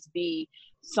can just be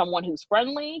someone who's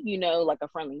friendly, you know, like a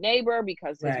friendly neighbor,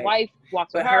 because his wife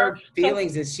walks with her. Her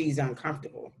feelings is she's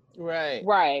uncomfortable. Right.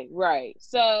 Right.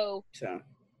 So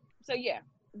yeah.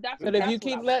 But if you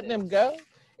keep letting him go,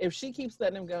 if she keeps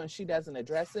letting him go and she doesn't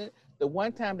address it, the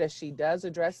one time that she does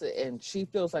address it and she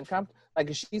feels uncomfortable, like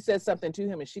if she says something to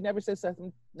him and she never says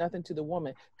nothing to the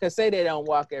woman, because say they don't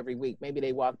walk every week, maybe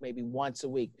they walk maybe once a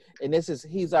week, and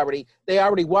they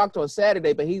already walked on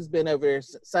Saturday, but he's been over there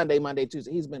Sunday, Monday,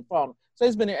 Tuesday, he's been falling, so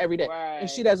he's been there every day, and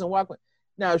she doesn't walk with.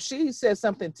 Now if she says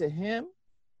something to him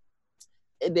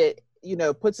that, you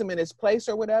know, puts him in his place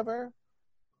or whatever,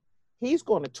 he's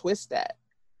going to twist that.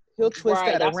 He'll twist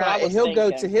that around and he'll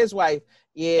go to his wife.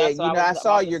 Yeah, you know, I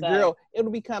saw your girl.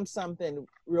 It'll become something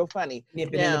real funny.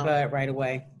 Nip it in the bud right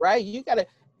away. Right? You gotta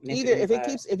either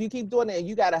if you keep doing it and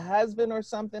you got a husband or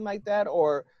something like that,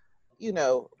 or, you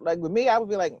know, like with me, I would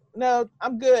be like, no,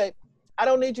 I'm good. I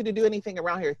don't need you to do anything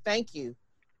around here. Thank you.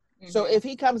 So if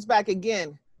he comes back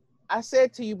again, I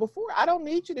said to you before, I don't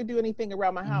need you to do anything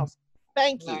around my house.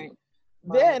 Thank you.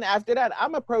 Right. Then after that,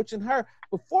 I'm approaching her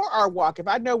before our walk. If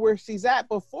I know where she's at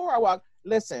before I walk,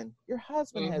 listen, your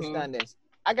husband has done this.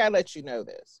 I gotta let you know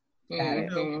this.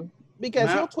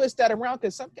 Because he'll twist that around,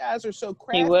 because some guys are so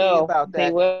crafty about that.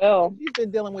 He will. He's been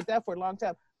dealing with that for a long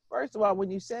time. First of all, when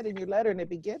you said in your letter in the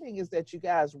beginning is that you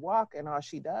guys walk and all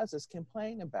she does is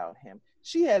complain about him.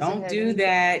 She hasn't. Don't do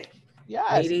that.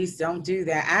 Yes. Ladies, don't do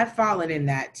that. I've fallen in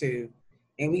that too.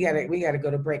 And we gotta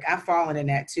go to break. I've fallen in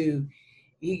that too.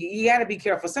 You got to be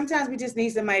careful. Sometimes we just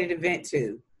need somebody to vent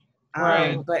to.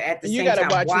 Right. But at the same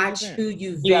time, watch who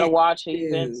you vent to. You got to watch who you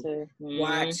vent to.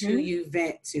 Watch who you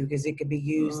vent to, because it could be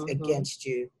used against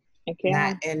you. Okay.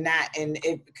 And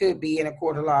it could be in a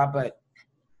court of law, but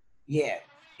yeah,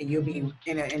 and you'll be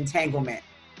in an entanglement.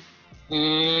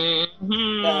 So,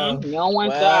 no one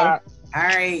thought. All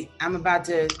right,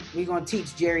 we're going to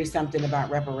teach Jerry something about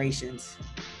reparations.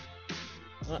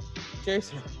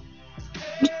 Jason.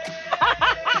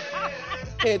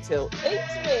 Head tilt.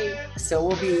 So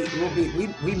we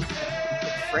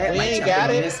Fred we ain't got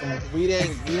it. We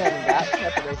haven't got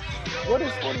separation. What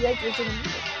is 40 acres in the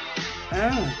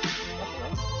middle?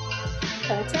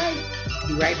 Hold tight.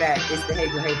 Be right back. It's the Hey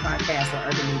Girl Hey podcast on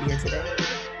Urban Media Today.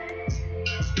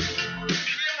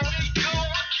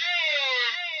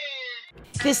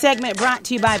 This segment brought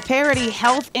to you by Parity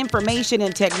Health Information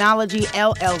and Technology,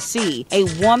 LLC, a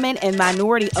woman and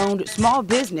minority-owned small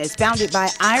business founded by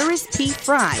Iris P.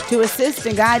 Fry to assist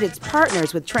and guide its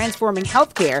partners with transforming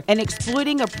healthcare and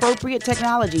exploiting appropriate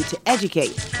technology to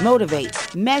educate,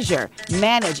 motivate, measure,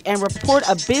 manage, and report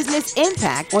a business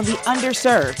impact on the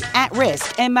underserved,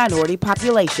 at-risk, and minority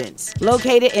populations.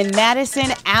 Located in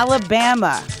Madison,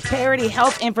 Alabama, Parity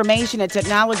Health Information and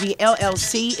Technology,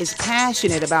 LLC is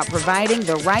passionate about providing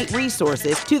the right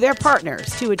resources to their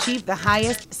partners to achieve the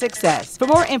highest success. For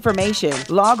more information,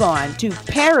 log on to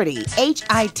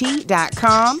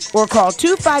parityhit.com or call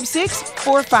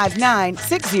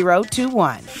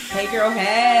 256-459-6021. Hey, girl,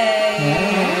 hey.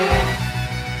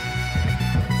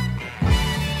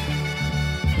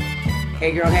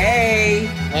 Hey, girl, hey.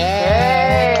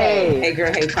 Hey. Hey,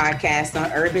 girl, hey podcast on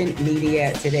Urban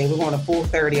Media today. We're going to full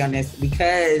 30 on this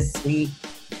because we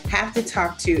have to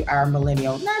talk to our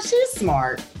millennial. No, she's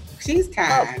smart. She's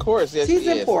kind. Of course, yes, she's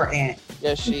she important. Is.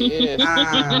 Yes, she is.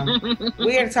 We're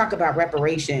going to talk about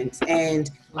reparations, and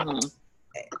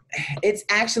it's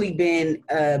actually been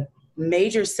a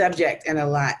major subject in a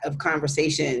lot of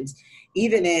conversations,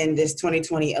 even in this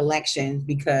 2020 election,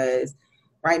 because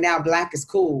right now Black is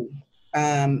cool.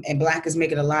 And Black is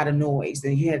making a lot of noise,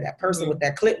 and you had that person with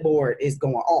that clipboard is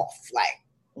going off, like.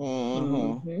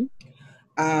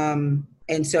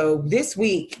 And so this past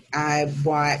week I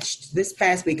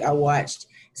watched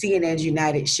CNN's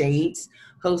United Shades,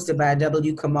 hosted by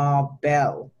W. Kamau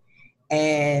Bell,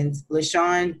 and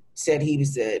LaShawn said he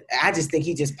was I just think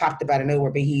he just popped up out of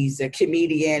nowhere, but he's a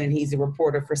comedian and he's a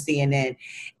reporter for CNN,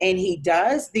 and he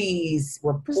does these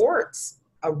reports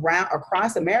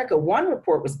across America. One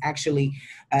report was actually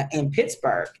in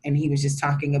Pittsburgh, and he was just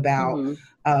talking about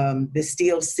the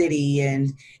Steel City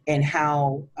and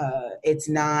how it's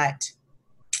not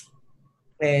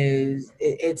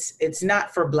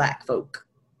not for Black folk.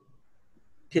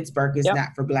 Pittsburgh is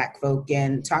not for Black folk,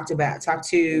 and talked to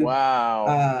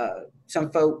some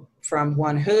folk from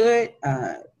one hood.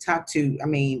 Talked to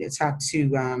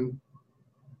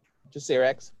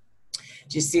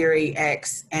Jasiri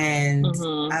X and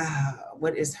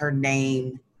what is her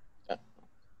name?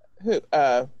 Who?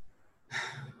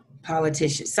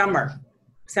 Politician Summer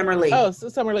Lee. Oh,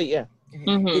 Summer Lee, yeah.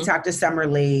 He talked to Summer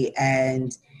Lee,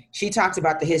 and she talked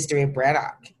about the history of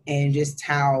Braddock and just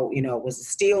how, it was a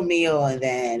steel mill, and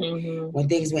then when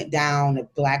things went down, the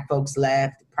Black folks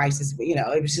left, the prices,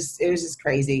 it was just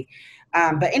crazy.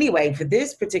 But anyway, for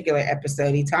this particular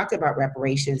episode, he talked about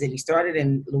reparations, and he started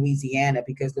in Louisiana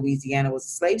because Louisiana was a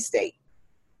slave state,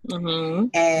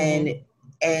 and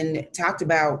talked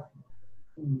about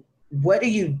what do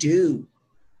you do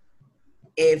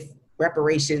if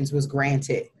reparations was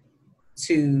granted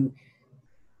to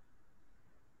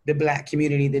the Black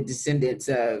community, the descendants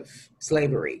of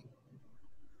slavery.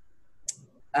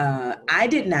 I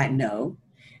did not know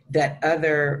that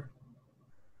other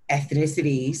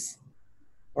ethnicities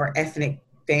or ethnic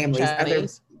families, other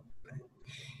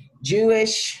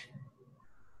Jewish,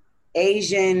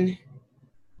 Asian,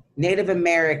 Native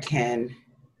American.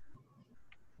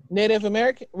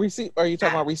 Are you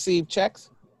talking about received checks?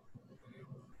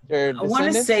 I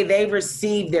want to say they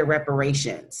received their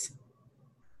reparations.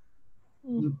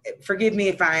 Forgive me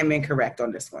if I am incorrect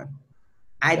on this one.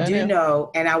 I do know,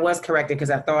 and I was corrected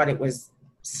because I thought it was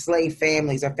slave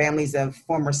families or families of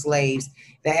former slaves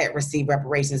that had received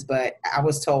reparations, but I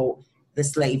was told the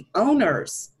slave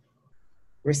owners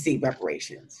received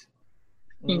reparations.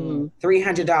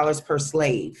 $300 per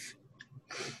slave.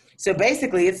 So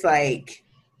basically it's like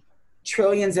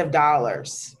trillions of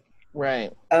dollars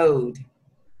owed.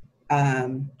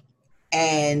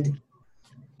 And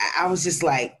I was just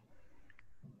like,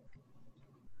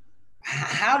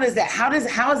 how is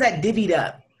that divvied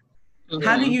up?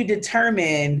 How do you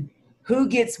determine who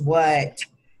gets what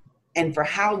and for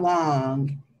how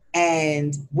long?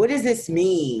 And what does this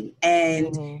mean?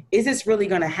 And is this really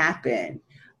going to happen?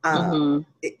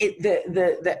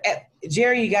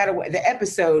 Jerry, the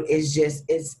episode is just,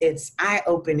 it's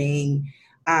eye-opening.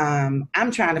 I'm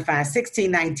trying to find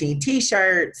 1619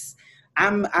 t-shirts.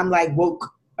 I'm like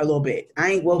woke a little bit.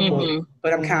 I ain't woke,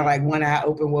 but I'm kind of like one eye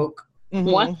open woke. So,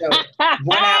 one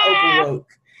eye open woke.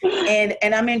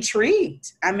 And I'm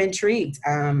intrigued. I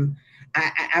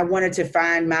wanted to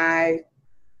find my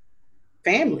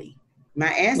family, my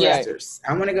ancestors.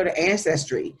 Right. I want to go to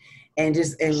Ancestry and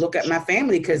look at my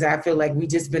family because I feel like we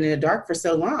just been in the dark for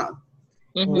so long.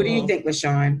 What do you think,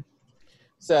 LaShawn?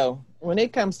 So when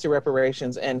it comes to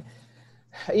reparations, and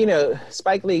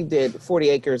Spike Lee did 40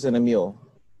 Acres and a Mule.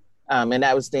 And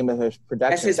that was the name of his production.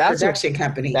 That's his production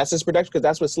company. That's his production, because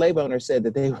that's what slave owners said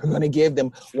that they were going to give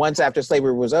them once after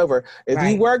slavery was over. If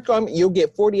you worked on, you'll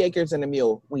get 40 acres and a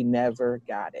mule. We never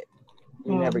got it.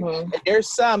 We never. And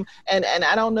there's some, and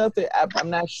I don't know if I'm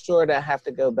not sure that I have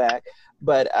to go back,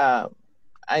 but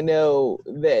I know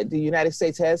that the United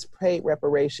States has paid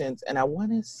reparations, and I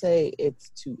want to say it's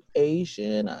to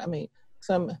Asian. I mean,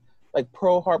 some like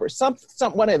Pearl Harbor, some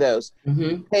one of those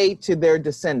paid to their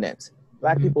descendants.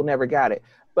 Black people never got it,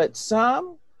 but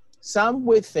some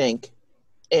would think,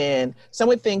 and some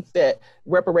would think that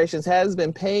reparations has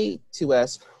been paid to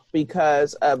us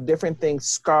because of different things,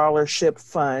 scholarship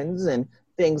funds and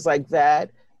things like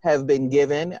that have been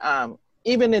given.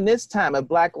 Even in this time of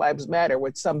Black Lives Matter,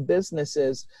 with some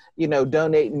businesses,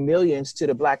 donating millions to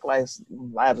the Black Lives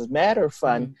Matter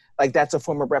fund, like that's a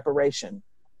form of reparation.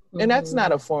 And that's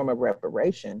not a form of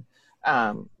reparation.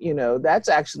 That's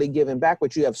actually giving back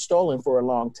what you have stolen for a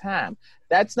long time.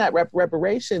 That's not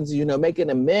reparations, making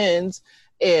amends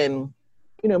and,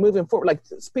 moving forward. Like,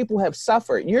 people have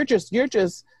suffered. You're just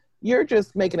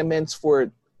making amends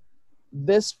for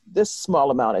this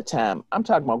small amount of time. I'm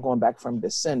talking about going back from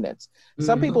descendants.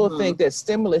 Some people think that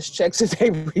stimulus checks that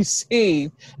they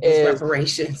receive is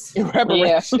reparations.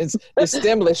 The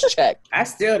stimulus check. I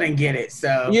still didn't get it.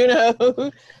 So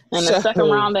and the second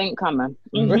round ain't coming.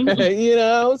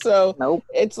 So nope.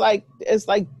 It's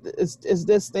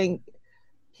this thing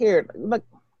here. Look,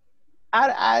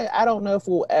 I don't know if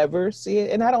we'll ever see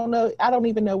it, and I don't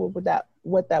even know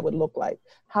what that would look like.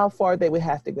 How far they would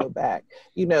have to go back.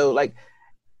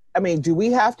 Do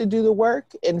we have to do the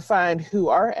work and find who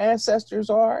our ancestors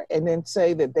are and then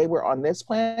say that they were on this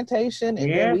plantation,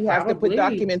 and then we have to put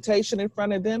documentation in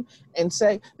front of them and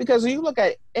say, because when you look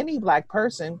at any Black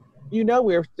person,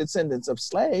 we're descendants of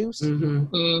slaves.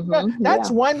 That's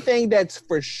one thing that's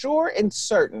for sure and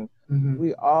certain.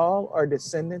 We all are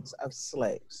descendants of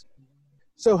slaves.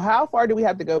 So how far do we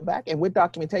have to go back, and what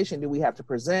documentation do we have to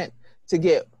present to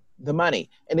get the money?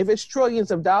 And if it's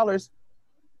trillions of dollars,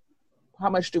 how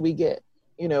much do we get?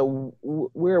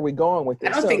 Where are we going with this?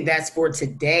 I don't think that's for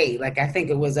today. Like, I think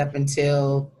it was up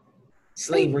until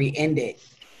slavery ended.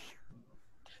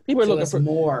 People are looking for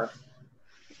more.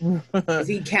 Because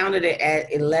he counted it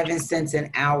at 11 cents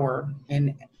an hour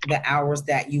in the hours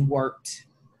that you worked.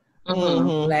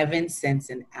 11 cents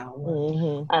an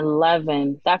hour.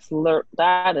 11.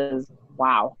 That is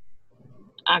wow.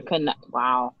 I couldn't.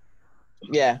 Wow.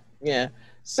 Yeah.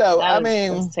 So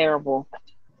that's terrible.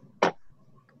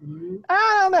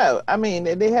 I don't know.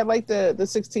 They had like the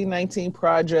 1619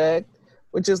 project,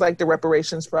 which is like the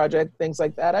reparations project, things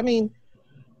like that.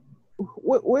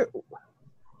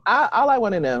 All I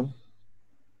want to know,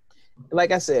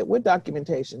 like I said, what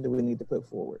documentation do we need to put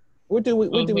forward? What do we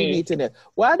need to know?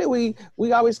 Why do we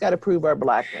always got to prove our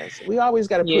Blackness? We always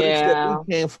got to prove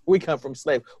that we come from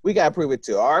slaves. We got to prove it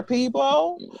to our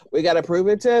people. We got to prove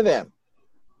it to them.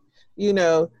 And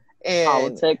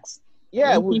politics.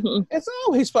 Yeah, it's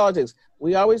always politics.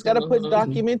 We always got to put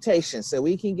documentation so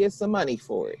we can get some money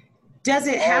for it. Does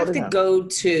it have to go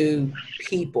to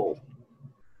people?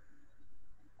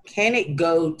 Can it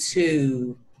go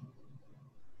to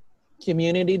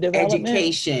community development,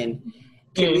 education,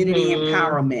 community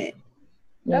empowerment?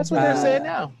 That's what they're saying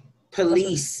now.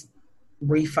 Police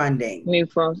refunding, not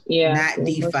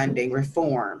defunding,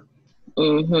 reform.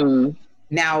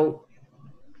 Now,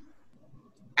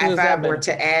 if I were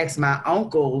to ask my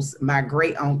uncles, my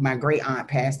great aunt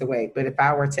passed away, but if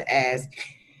I were to ask,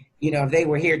 if they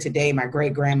were here today, my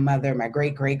great grandmother, my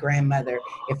great great grandmother,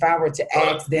 if I were to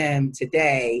ask them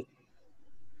today,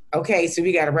 okay, so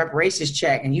we got a reparations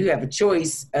check and you have a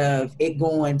choice of it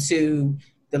going to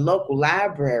the local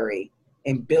library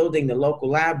and building the local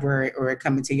library or it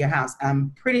coming to your house,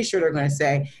 I'm pretty sure they're going to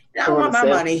say, I want my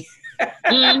money.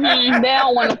 They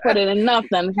don't want to put it in nothing.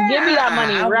 Give me that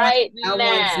money now. I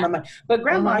want my money. But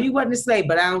grandma, you wasn't a slave,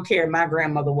 but I don't care. My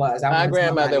grandmother was. My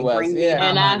grandmother was. Yeah.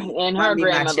 And her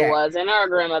grandmother was. And her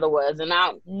grandmother was. And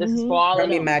now this is for all of them.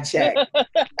 Bring me my check.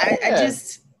 I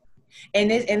just,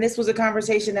 and this was a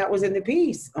conversation that was in the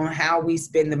piece on how we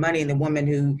spend the money. And the woman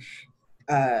who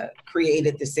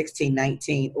created the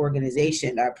 1619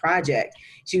 organization project,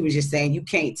 she was just saying, you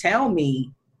can't tell me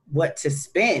what to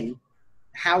spend,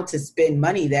 how to spend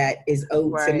money that is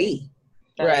owed to me.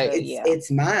 Right.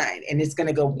 It's mine, and it's going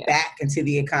to go back into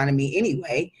the economy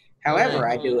anyway, however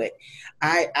I do it.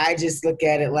 I just look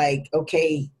at it like,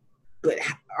 okay, but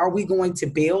are we going to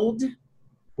build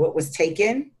what was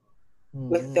taken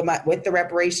with the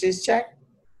reparations check?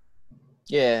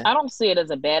 Yeah. I don't see it as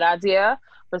a bad idea,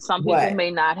 but some people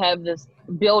may not have this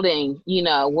building,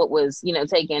 what was,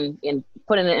 taken and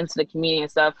putting it into the community and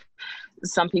stuff,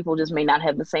 some people just may not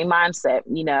have the same mindset.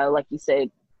 You know, like you said,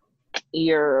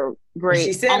 you're great.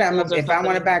 She said, if I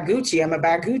want to buy Gucci, I'm going to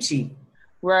buy Gucci.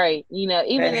 Right. You know,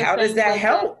 even how does that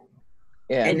help?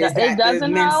 Yeah. And it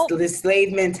doesn't help. The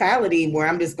slave mentality where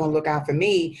I'm just going to look out for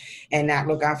me and not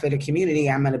look out for the community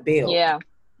I'm going to build. Yeah.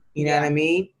 You know what I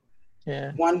mean?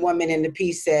 Yeah. One woman in the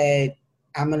piece said,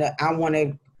 I want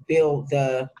to build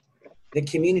the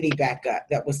community back up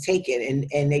that was taken.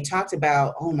 And they talked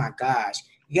about, oh my gosh,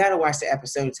 you got to watch the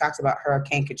episode. It talks about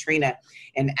Hurricane Katrina.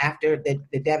 And after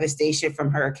the devastation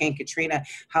from Hurricane Katrina,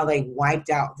 how they wiped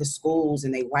out the schools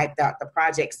and they wiped out the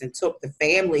projects and took the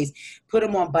families, put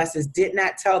them on buses, did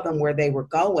not tell them where they were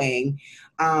going,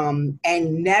 and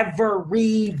never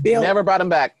rebuilt. Never brought them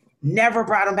back. Never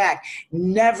brought them back.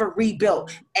 Never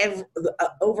rebuilt.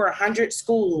 Over 100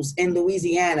 schools in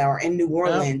Louisiana or in New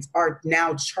Orleans are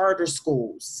now charter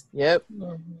schools. Yep.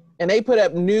 And they put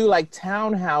up new like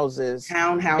townhouses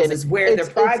where the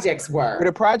projects were. Where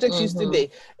the projects used to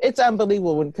be. It's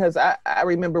unbelievable because I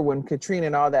remember when Katrina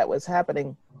and all that was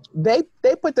happening, they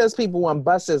put those people on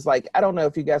buses. Like, I don't know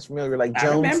if you guys are familiar, like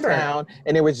Jonestown,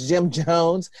 and there was Jim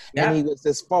Jones, and he was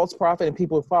this false prophet, and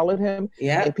people followed him.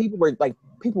 Yeah. And people were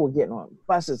getting on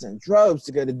buses in droves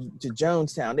to go to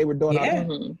Jonestown. They were doing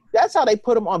all that's how they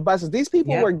put them on buses. These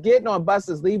people were getting on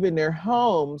buses, leaving their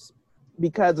homes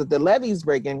because of the levees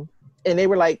breaking, and they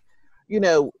were like, you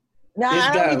know,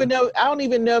 I don't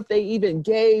even know if they even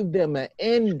gave them an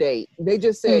end date. They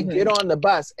just said, get on the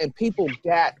bus, and people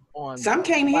got on. Some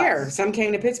came here, some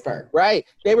came to Pittsburgh. Right.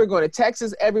 They were going to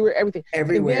Texas, everywhere, everything.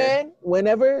 Everywhere. And then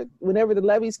whenever the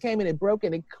levees came and it broke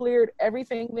and it cleared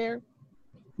everything there,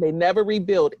 they never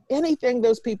rebuilt anything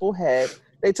those people had.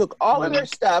 They took all of their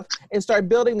stuff and started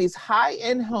building these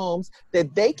high-end homes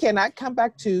that they cannot come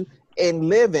back to and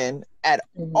live in at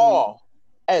all.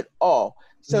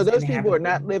 So those people are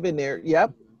not living there.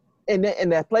 Yep. And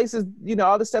that places, you know,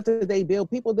 all the stuff that they build,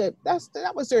 people that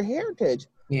was their heritage.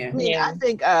 Yeah. I mean, I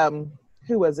think,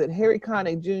 who was it? Harry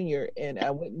Connick Jr. and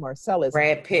Wynton Marsalis.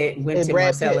 Brad Pitt, Wynton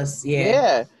Marsalis.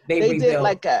 Yeah. They did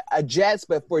like a jazz,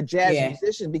 but for jazz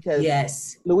musicians,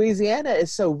 because Louisiana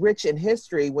is so rich in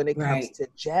history when it comes to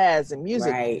jazz and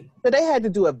music. Right. So they had to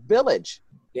do a village.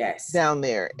 Down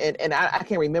there. And I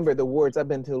can't remember the words. I've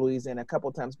been to Louisiana a couple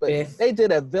of times, but they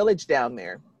did a village down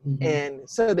there. And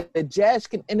so the jazz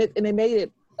and they made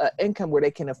it income where they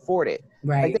can afford it.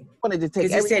 Right. Like they wanted to take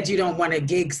because you said you don't want a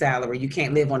gig salary. You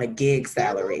can't live on a gig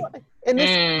salary. And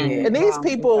these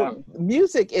people,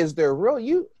 music is their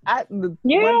real.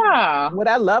 What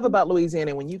I love about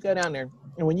Louisiana, when you go down there,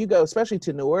 and when you go, especially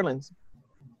to New Orleans,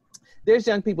 there's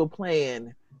young people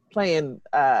playing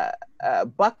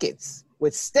buckets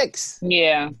with sticks.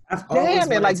 Yeah.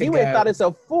 Damn it, like you would have thought it's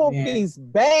a full piece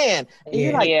band. And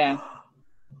you're like,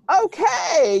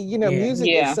 okay, you know, music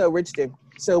is so rich there.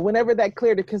 So whenever that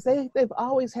cleared it, because they've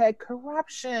always had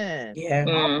corruption. Yeah.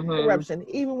 Corruption.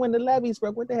 Even when the levees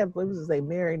broke, what they have, what was his name?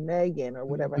 Mary Nagin or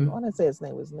whatever. I want to say his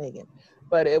name was Nagin.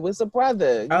 But it was a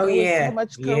brother. So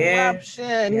much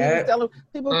corruption. He was telling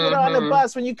people, get on the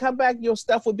bus. When you come back, your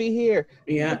stuff will be here.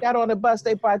 Yeah. They got on the bus,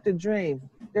 they bought the dream.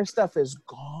 Their stuff is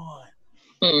gone.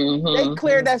 They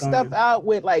cleared that stuff out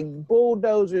with like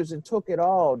bulldozers and took it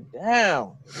all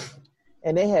down.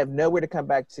 And they have nowhere to come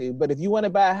back to. But if you want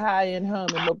to buy a high-end home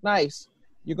and look nice,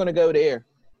 you're going to go there.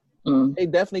 They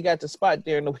definitely got the spot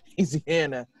there in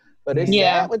Louisiana. But it's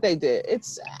sad what they did.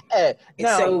 It's sad.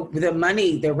 So the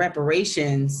money, the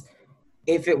reparations,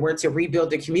 if it were to rebuild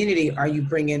the community, are you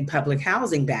bringing public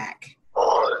housing back?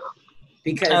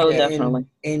 Because definitely.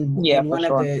 In one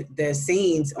of the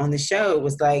scenes on the show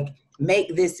was like,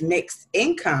 make this mixed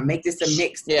income, make this a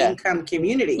mixed income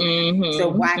community. So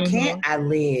why can't I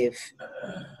live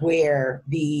where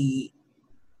the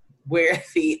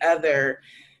other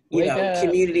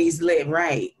communities live?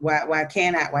 Right. Why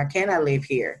can't I live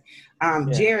here?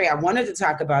 Jerry, I wanted to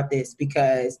talk about this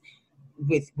because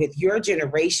with your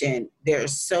generation, there are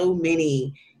so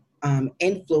many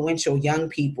influential young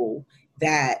people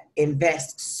that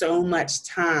invest so much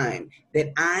time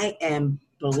that I am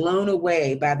blown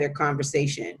away by their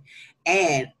conversation.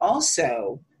 And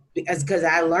also because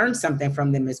I learned something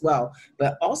from them as well,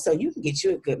 but also you can get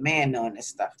you a good man knowing this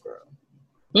stuff, girl.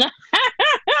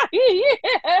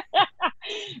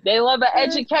 They love an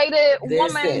educated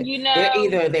woman, you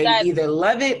know. They either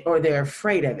love it or they're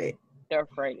afraid of it. They're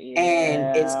afraid.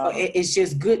 And it's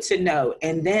just good to know.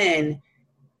 And then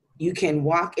you can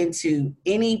walk into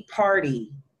any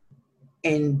party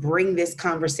and bring this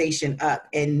conversation up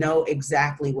and know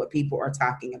exactly what people are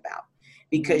talking about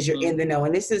because you're in the know.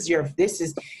 And this is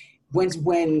when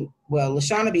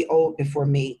LaShawn will be old before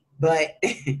me, But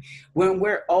when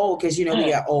we're old, because we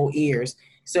got old ears.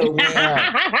 So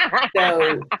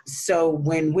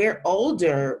when we're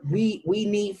older, we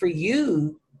need for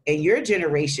you and your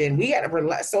generation, we got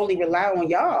to solely rely on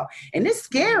y'all, and it's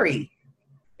scary.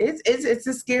 It's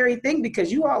a scary thing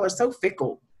because you all are so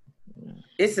fickle.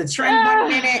 It's a trend 1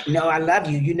 minute. No, I love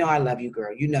you. You know I love you,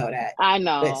 girl. You know that. I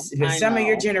know. But some of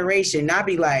your generation, I'll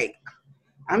be like,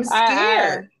 I'm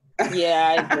scared.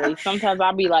 Yeah, I agree. Sometimes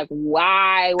I'll be like,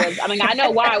 I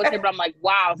know why I was here, but I'm like,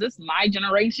 wow, is this my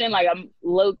generation? Like,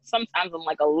 sometimes I'm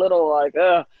like a little like,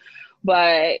 ugh.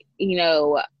 But,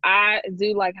 I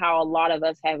do like how a lot of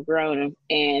us have grown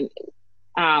and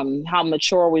how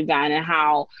mature we've gotten and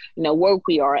how, woke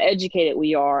we are, educated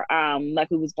we are.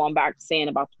 Like we was going back to saying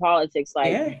about the politics,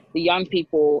 like the young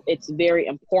people, it's very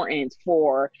important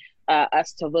for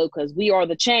us to vote because we are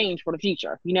the change for the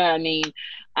future. You know what I mean?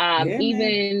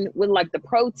 Even with like the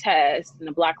protests and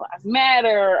the Black Lives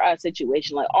Matter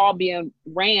situation, like all being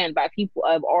ran by people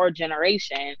of our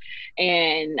generation.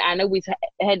 And I know we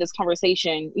had this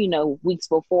conversation, weeks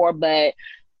before, but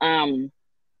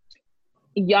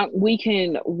we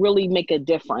can really make a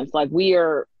difference. Like we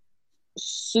are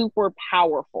super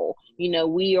powerful.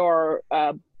 We are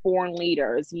born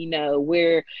leaders.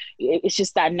 It's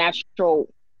just that natural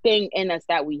thing in us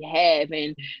that we have,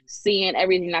 and seeing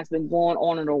everything that's been going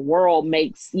on in the world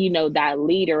makes that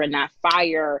leader and that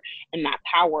fire and that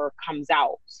power comes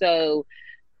out. So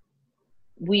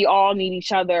we all need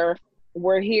each other.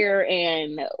 We're here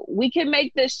and we can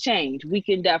make this change. We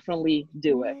can definitely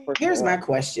do it. Here's my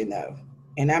question though,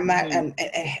 and I'm not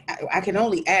I can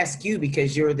only ask you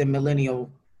because you're the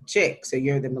millennial chick, so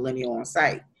you're the millennial on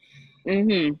site.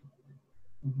 Is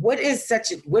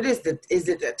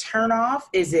it a turn off?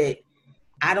 Is it,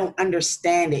 I don't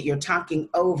understand it, you're talking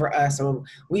over us, or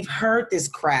we've heard this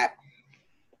crap,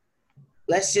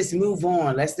 let's just move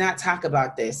on, let's not talk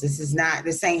about this,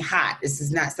 this ain't hot, this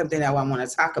is not something that I want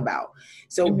to talk about.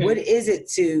 So what is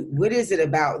it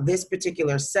about this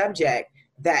particular subject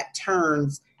that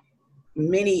turns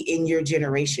many in your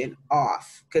generation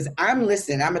off? Because I'm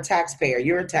listening, I'm a taxpayer,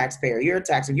 you're a taxpayer, you're a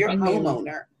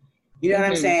homeowner. You know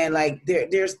what I'm saying? Like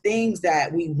there's things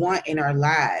that we want in our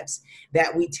lives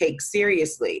that we take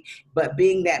seriously, but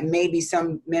being that maybe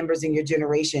some members in your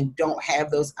generation don't have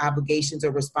those obligations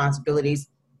or responsibilities,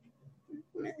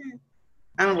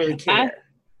 I don't really care.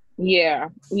 I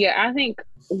think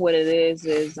what it is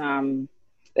it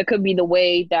could be the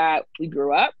way that we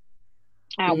grew up.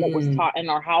 What was taught in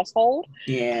our household.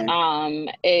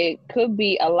 It could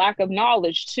be a lack of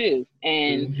knowledge too,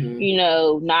 and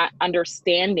not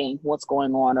understanding what's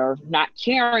going on or not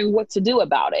caring what to do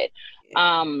about it.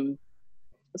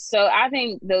 So I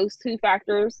think those two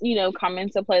factors, come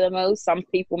into play the most. Some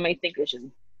people may think it's just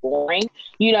boring,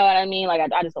 you know what I mean? Like I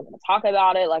just don't want to talk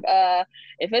about it. Like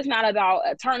if it's not about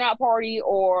a turnout party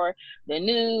or the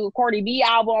new Cardi B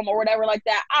album or whatever like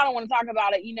that, I don't want to talk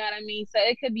about it, you know what I mean? So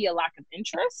it could be a lack of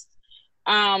interest.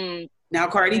 Now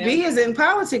Cardi B is in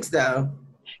politics though.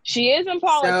 She is in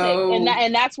politics,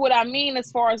 and that's what I mean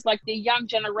as far as like the young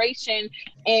generation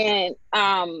and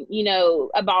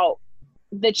about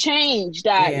the change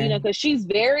that because she's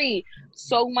very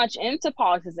so much into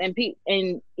politics and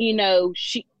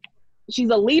she's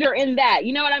a leader in that,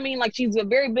 you know what I mean? Like she's a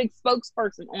very big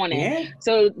spokesperson on it.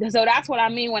 So that's what I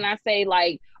mean when I say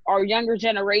like our younger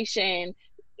generation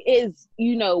is,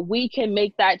 we can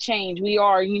make that change. We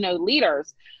are,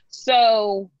 leaders.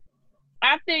 So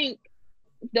I think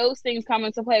those things come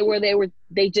into play where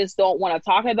they just don't want to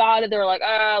talk about it. They're like,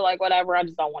 like whatever, I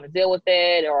just don't want to deal with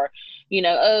it. Or,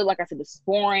 like I said, this is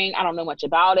boring. I don't know much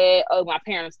about it. Oh, my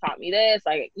parents taught me this.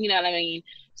 Like, you know what I mean?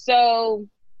 So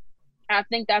I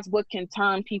think that's what can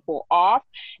turn people off.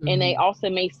 And they also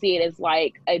may see it as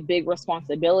like a big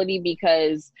responsibility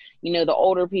because, the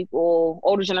older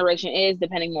generation is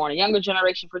depending more on the younger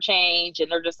generation for change.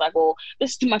 And they're just like, well,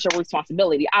 this is too much of a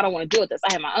responsibility. I don't want to deal with this.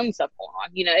 I have my own stuff going on.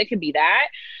 It could be that.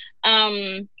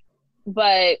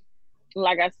 But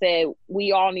like I said,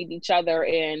 we all need each other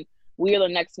and we are the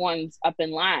next ones up in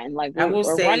line. Like I will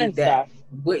say running that stuff.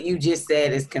 What you just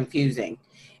said is confusing.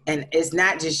 And it's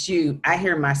not just you. I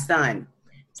hear my son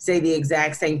say the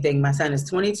exact same thing. My son is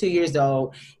 22 years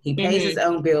old. He pays his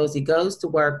own bills. He goes to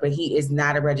work, but he is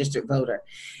not a registered voter.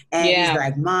 And he's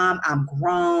like, Mom, I'm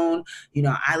grown.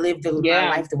 I live my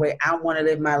life the way I want to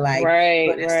live my life.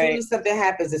 But as soon as something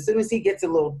happens, as soon as he gets a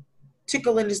little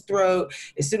tickle in his throat.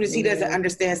 As soon as he doesn't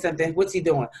understand something, what's he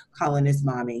doing? Calling his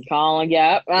mommy.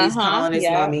 Yep. He's calling his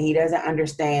mommy. He doesn't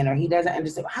understand, or he doesn't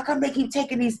understand. How come they keep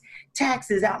taking these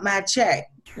taxes out my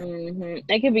check?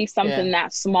 It could be something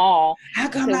that small. How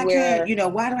come I can't? You know,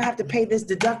 why do I have to pay this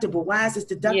deductible? Why is this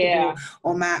deductible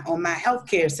on my health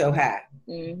care so high?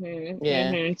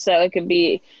 So it could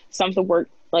be something where,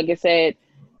 like I said,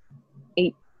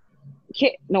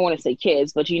 don't want to say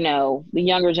kids, but you know, the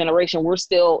younger generation, we're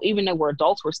still, even though we're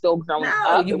adults, we're still growing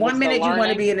up. One minute you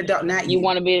want to be an adult, not you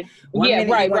want to be. One minute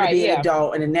you want to be an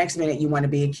adult, and the next minute you want to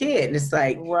be a kid. And it's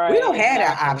like we don't have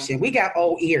that option. We got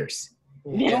old ears.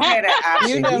 We don't have that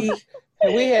option. You know,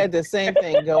 we had the same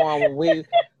thing go on when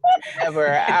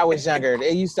I was younger.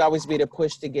 It used to always be the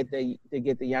push to get the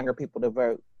younger people to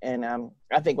vote. And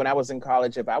I think when I was in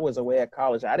college, if I was away at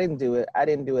college, I didn't do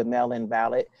it mail-in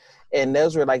ballot. And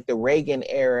those were like the Reagan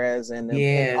eras and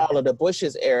all of the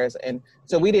Bush's eras. And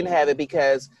so we didn't have it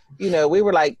because, you know, we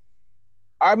were like,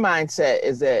 our mindset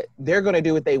is that they're going to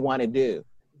do what they want to do.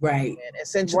 Right. And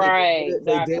essentially,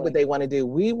 they did what they want to do.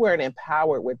 We weren't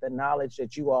empowered with the knowledge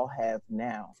that you all have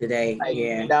now. Today,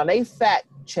 Now, they fact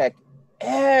check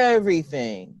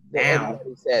everything that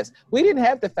everybody says. We didn't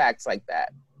have the facts like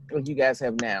that, like you guys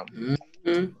have now.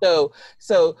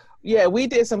 So yeah, we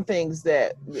did some things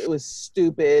that it was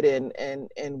stupid, and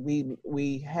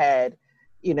we had,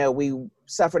 you know, we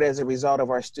suffered as a result of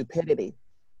our stupidity.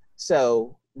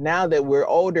 So now that we're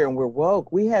older and we're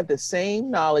woke, we have the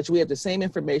same knowledge, we have the same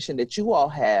information that you all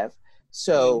have.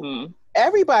 So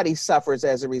everybody suffers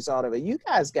as a result of it. You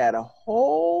guys got a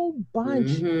whole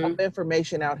bunch of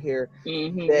information out here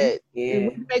that it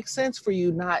wouldn't make sense for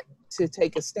you not to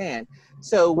take a stand.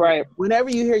 So whenever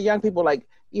you hear young people like,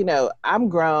 you know, I'm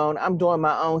grown, I'm doing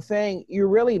my own thing, you're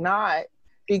really not,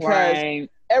 because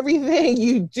everything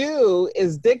you do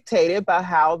is dictated by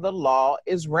how the law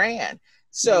is ran.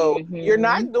 So you're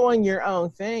not doing your own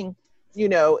thing. You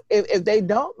know, if they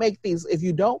don't make these, if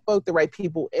you don't vote the right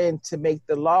people in to make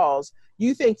the laws,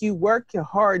 you think you work your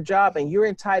hard job and you're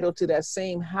entitled to that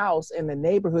same house in the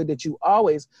neighborhood that you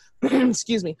always,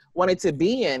 wanted to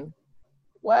be in.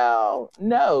 Well,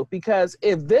 no, because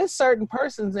if this certain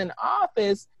person's in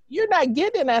office, you're not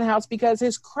getting in that house because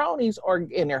his cronies are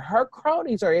in there, her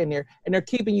cronies are in there, and they're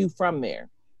keeping you from there.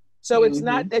 So it's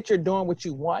not that you're doing what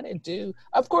you want to do.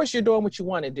 Of course, you're doing what you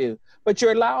want to do, but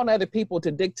you're allowing other people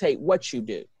to dictate what you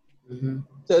do.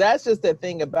 So that's just the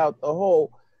thing about the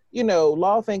whole, you know,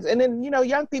 law things. And then, you know,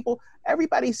 young people,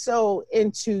 everybody's so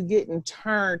into getting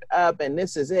turned up and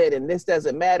this is it and this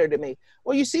doesn't matter to me.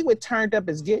 Well, you see what turned up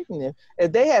is getting them.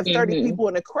 If they have 30 people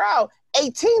in the crowd,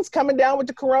 18's coming down with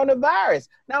the coronavirus.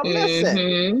 Now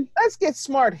listen, let's get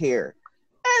smart here.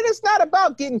 And it's not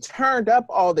about getting turned up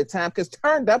all the time, because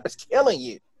turned up is killing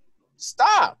you.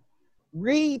 Stop.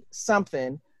 Read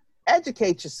something.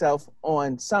 Educate yourself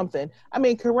on something. I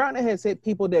mean, Corona has hit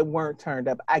people that weren't turned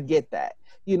up. I get that.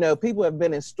 You know, people have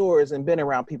been in stores and been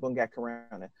around people and got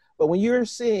Corona. But when you're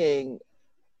seeing,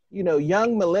 you know,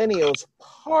 young millennials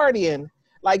partying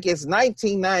like it's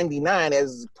 1999,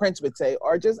 as Prince would say,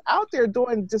 or just out there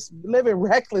just living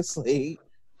recklessly,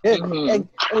 and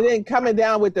then coming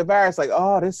down with the virus like,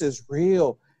 oh, this is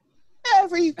real.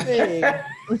 Everything.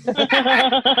 It's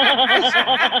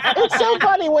so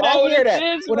funny when I hear that.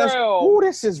 Oh,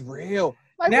 this is real.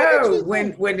 Like, no,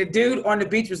 when the dude on the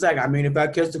beach was like, I mean, if I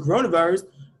catch the coronavirus,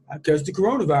 I catch the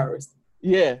coronavirus.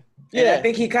 Yeah. And I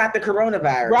think he caught the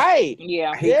coronavirus. Right.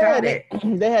 Yeah. He caught it.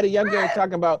 They had a young girl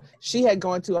talking about she had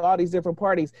gone to all these different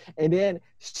parties, and then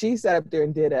she sat up there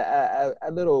and did a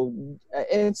little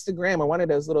Instagram or one of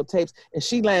those little tapes, and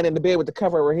she landed in the bed with the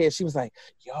cover over her head. She was like,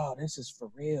 yo, this is for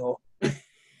real.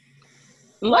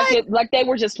 Like they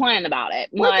were just playing about it.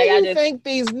 What do you think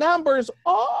these numbers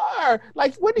are?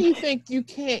 Like, what do you think you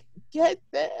can't get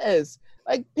this?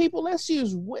 Like, people, let's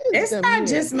use wisdom. It's not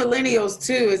just millennials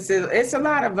too. It's a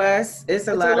lot of us. It's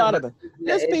a lot of us.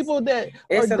 There's people that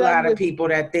it's a lot of people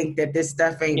that think that this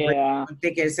stuff ain't real. I'm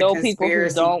thinking it's a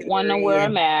conspiracy. People who don't want to wear a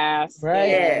mask. Right.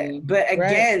 Yeah. But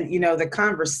again, you know, the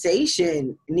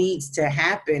conversation needs to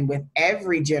happen with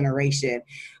every generation.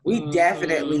 We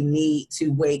definitely need to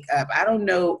wake up. I don't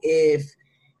know if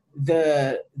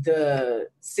the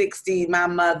 60s, my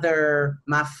mother,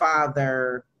 my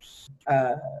father,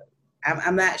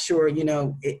 I'm not sure, you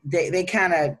know, they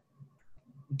kind of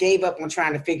gave up on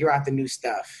trying to figure out the new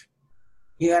stuff.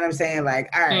 You know what I'm saying? Like,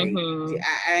 all right,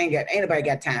 ain't nobody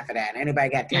got time for that. Anybody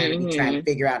got time to be trying to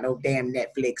figure out no damn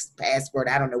Netflix password?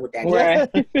 I don't know what that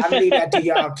is. I leave that to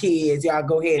y'all kids. Y'all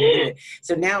go ahead and do it.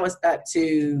 So now it's up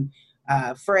to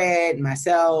Fred,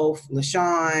 myself,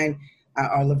 LaShawn,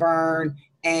 or Laverne,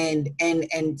 and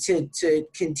to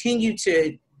continue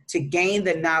to gain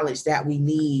the knowledge that we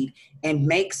need and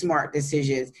make smart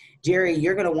decisions. Jerry,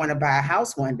 you're going to want to buy a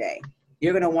house one day.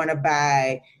 You're going to want to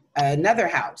buy another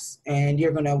house, and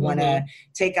you're going to want to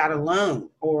take out a loan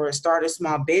or start a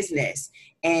small business.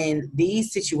 And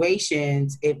these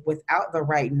situations, without the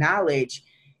right knowledge,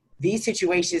 these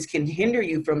situations can hinder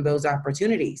you from those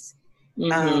opportunities.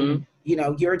 You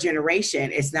know, your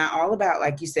generation, it's not all about,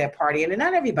 like you said, partying, and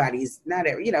not everybody's,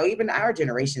 you know, even our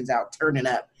generation's out turning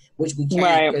up, which we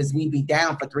can't because we be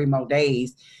down for 3 more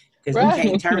days because we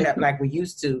can't turn up like we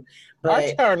used to.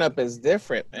 But our turn up is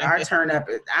different, man. Our turn up,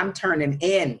 I'm turning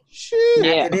in. Shoot.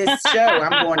 After this show,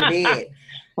 I'm going to bed.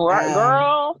 Right,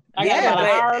 girl. I got about an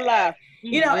hour left.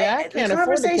 You know, I can't the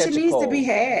afford to conversation catch a needs to cold. be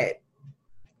had.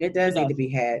 It does need to be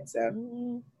had. So,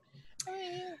 all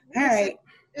right.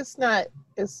 It's not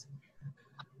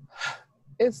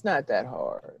that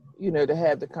hard, you know, to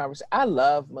have the conversation. I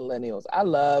love millennials. I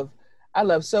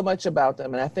love so much about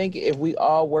them. And I think if we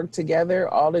all work together,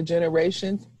 all the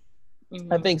generations,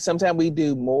 I think sometimes we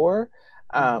do more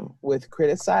with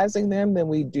criticizing them than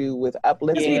we do with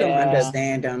uplifting. We don't them.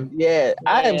 understand them. Yeah,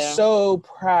 I am so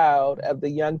proud of the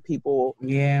young people.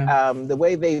 Yeah. The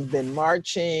way they've been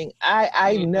marching.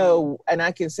 I know, and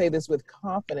I can say this with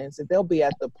confidence, that they'll be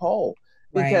at the poll.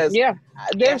 Because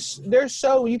they're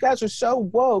so, you guys are so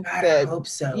woke that, I hope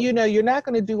so. You know, you're not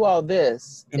going to do all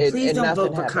this. And please don't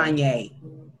vote for happen. Kanye.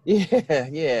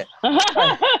 Yeah.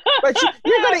 But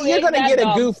you're gonna get a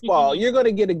goofball. You're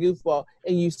gonna get a goofball,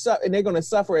 and they're gonna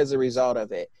suffer as a result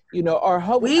of it. You know, or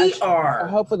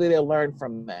hopefully they'll learn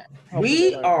from that.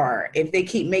 We are, if they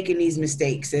keep making these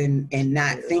mistakes and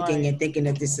not thinking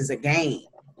that this is a game.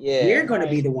 Yeah, we're going to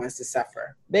be the ones to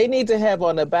suffer. They need to have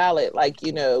on the ballot, like,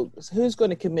 you know, who's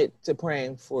going to commit to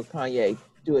praying for Kanye?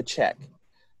 Do a check.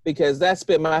 Because that's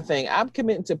been my thing. I'm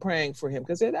committing to praying for him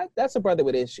because that's a brother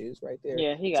with issues right there.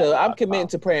 Yeah, so I'm committing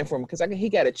to praying for him because he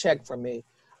got a check from me.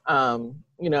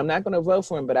 You know, I'm not going to vote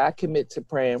for him, but I commit to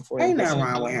praying for him. Ain't nothing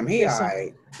wrong with him. He all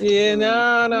right. Yeah,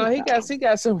 no, he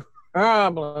got some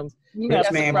problems.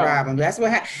 Rich man problems. That's what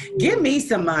happened. Give me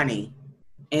some money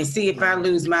and see if I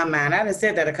lose my mind. I done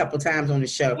said that a couple times on the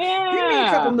show. Yeah. Give me a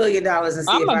couple $1 million and see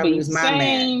if I lose my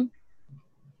mind.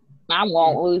 I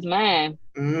won't lose mine.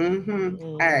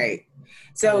 All right.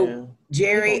 So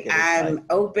Jerry, I'm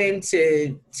open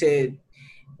to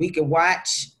we could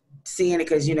watch seeing it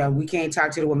because you know we can't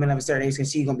talk to the woman of a certain age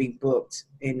because she's gonna be booked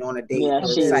and on a date or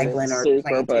cycling or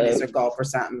playing tennis or golf or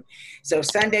something. So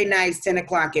Sunday nights, 10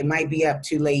 o'clock, it might be up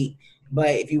too late. But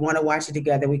if you want to watch it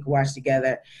together, we can watch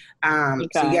together. So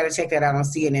you got to check that out on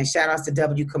CNN. Shout outs to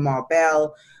W. Kamau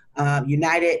Bell,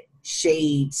 United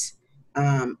Shades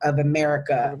of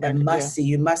America. A must see.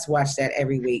 You must watch that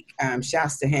every week.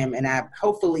 Shouts to him, and I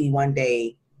hopefully one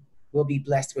day we'll be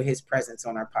blessed with his presence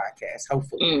on our podcast.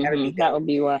 Hopefully, that would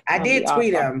be what I did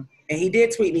tweet him, and he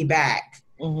did tweet me back.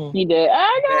 He did.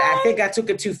 I think I took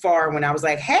it too far when I was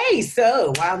like, "Hey,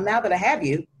 so well, now that I have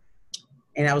you,"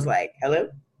 and I was like, "Hello."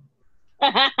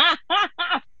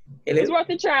 It was worth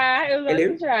a try.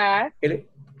 Hello?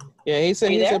 Yeah, he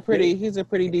said he's a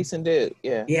pretty decent dude.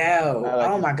 Yeah.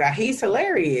 Yeah. My God, he's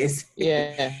hilarious.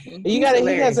 Yeah. He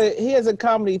has a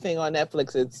comedy thing on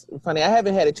Netflix. It's funny. I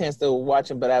haven't had a chance to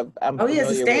watch him, but I'm. Oh, he has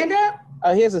a stand-up.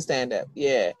 Oh, he has a stand-up.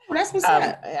 Yeah. Well, that's what's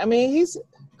up. I mean,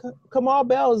 Kamau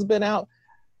Bell has been out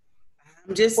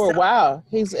for a while.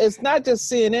 It's not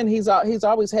just CNN. He's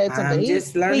always had something. I'm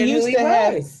just learning who he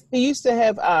was. He used to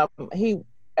have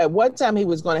at one time he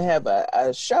was going to have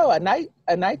a show, a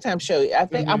nighttime show. I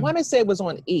think I want to say it was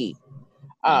on E.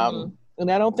 And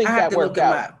I don't think that worked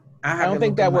out. I don't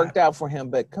think that worked out for him.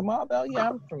 But Kamau Bell,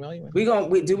 I'm familiar with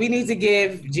him. Do we need to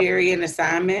give Jerry an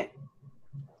assignment?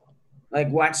 Like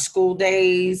watch School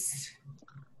Days.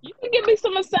 You can give me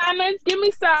some assignments. Give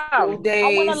me some. School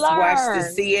Days.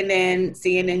 Watch the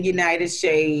CNN United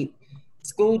Shade.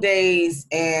 School Days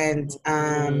and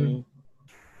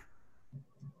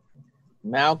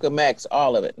Malcolm X,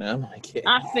 all of it. No, I'm not kidding.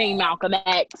 I've seen Malcolm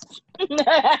X.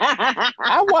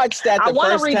 I watched that the first time. I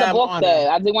want to read the book, though.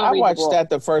 I do want to read the book. I watched that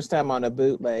the first time on a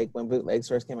bootleg when bootlegs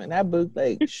first came out. And that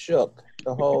bootleg shook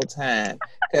the whole time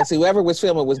because whoever was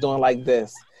filming was doing like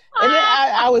this. And then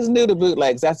I was new to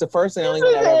bootlegs. That's the first and only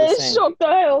one I've ever seen. Shook the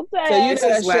whole time. So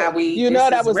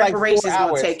that was like 4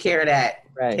 hours. Will take care of that.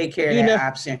 Right. Take care of that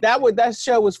option. That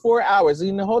show was 4 hours.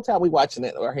 The whole time we watching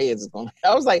it, our heads is going.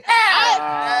 I was like,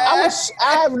 I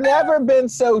have never been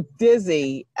so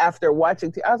dizzy after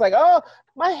watching. I was like, oh,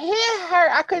 my head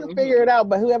hurt. I couldn't figure it out.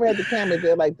 But whoever had the camera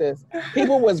did like this.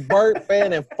 People was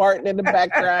burping and farting in the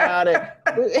background, and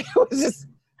it was just.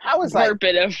 I was like,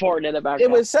 burping and farting about it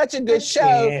was such a good show.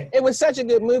 Yeah. It was such a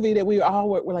good movie that we all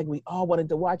were like, we all wanted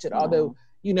to watch it. Although,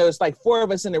 you know, it's like 4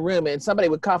 of us in the room and somebody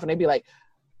would cough and they'd be like,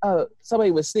 oh,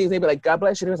 somebody would sneeze. They'd be like, God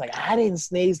bless you. It was like, I didn't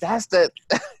sneeze. That's the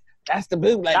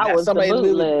bootleg. That was the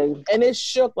bootleg. And it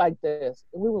shook like this.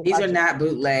 These are not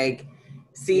bootleg.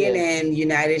 CNN,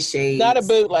 United Shades. Not a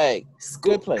bootleg.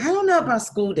 Good place. I don't know about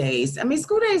School Days. I mean,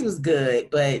 School Days was good,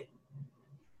 but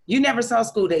you never saw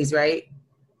School Days, right?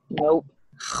 Nope.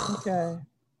 Okay.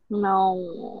 No.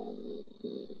 All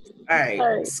right.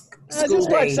 Sorry. School just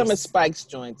watch Days. some of Spike's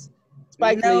joints.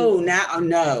 Spike No, Lee.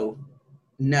 no.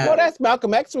 Well, that's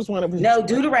Malcolm X was one of his. No,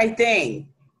 Do the Right Thing.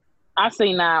 I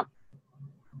seen that.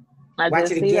 I Watch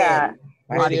did it see that. again.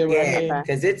 Watch it Radio again. Raheem.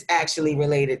 Because it's actually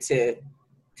related to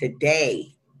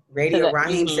today. Radio To the-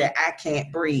 Raheem mhm. said, I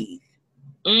can't breathe.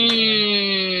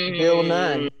 Bill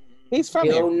Nunn. He's from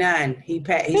Bill here. Nunn. He's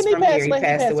Didn't he from pass here. He away? He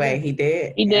passed passed away. away. He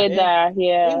did. He did that,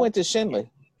 yeah. He went to Shinley.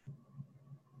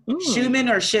 Schumann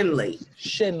or Shinley?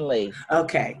 Shinley.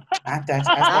 Okay. I thought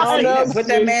I don't know. put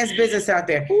that man's business out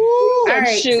there. Ooh, All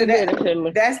right. So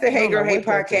Schumann. that's the Hey I don't Girl know Hey what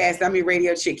that podcast. I'm your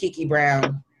radio chick, Kiki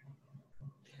Brown.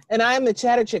 And I am the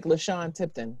chatter chick, LaShawn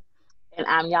Tipton. And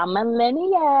I'm y'all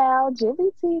millennial,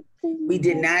 Julie T. We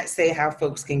did not say how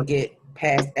folks can get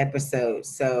past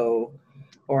episodes,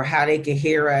 or how they can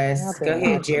hear us. Nothing. Go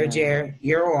ahead, Jer.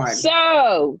 You're on.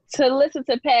 So, to listen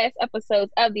to past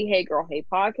episodes of the Hey Girl Hey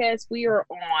podcast, we are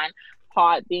on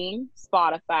Podbean,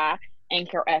 Spotify,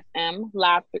 Anchor FM,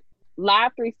 Live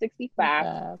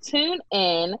 365, Tune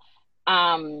In,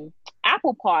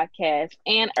 Apple Podcasts,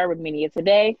 and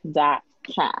UrbanMediaToday.com.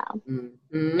 Mhm.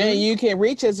 And you can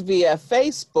reach us via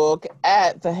Facebook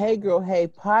at the Hey Girl Hey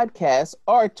podcast,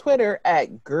 or Twitter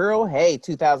at Girl Hey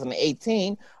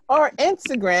 2018, or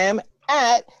Instagram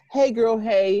at Hey Girl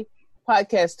Hey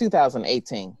podcast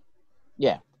 2018.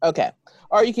 Yeah. Okay.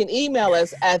 Or you can email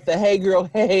us at the Hey Girl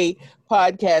Hey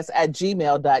podcast at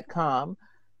gmail.com.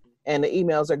 And the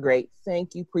emails are great.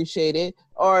 Thank you. Appreciate it.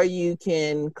 Or you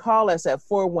can call us at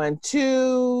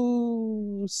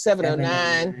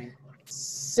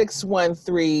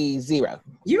 412-709-6130.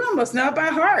 You almost know it by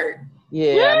heart.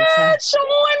 Yeah. I'm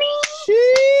Shawnee.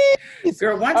 Jeez.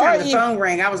 Girl, one Or time the you- phone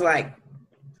rang, I was like,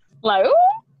 Like, ooh.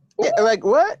 Yeah, like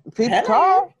what? People Hello.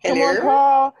 call. Come on, Hello.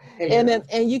 call. Hello.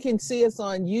 And you can see us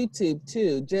on YouTube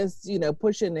too. Just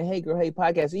push in the Hey Girl Hey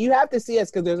podcast. You have to see us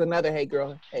because there's another Hey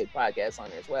Girl Hey podcast on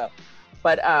there as well.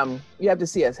 But you have to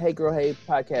see us, Hey Girl Hey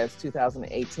podcast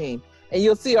 2018, and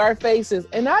you'll see our faces.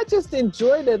 And I just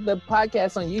enjoy the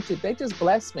podcast on YouTube. They just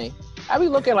bless me. I be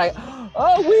looking like,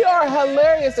 oh, we are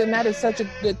hilarious, and that is such a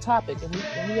good topic. And we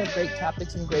have great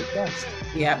topics and great guests.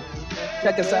 Yep.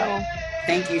 Check us out.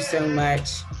 Thank you so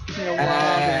much. You're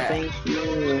welcome. Thank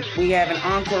you. We have an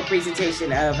encore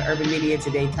presentation of Urban Media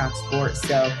Today Talk Sports.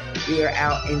 So we are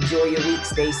out. Enjoy your week.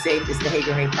 Stay safe. It's the Hey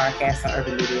Girl Hey podcast on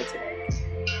Urban Media Today.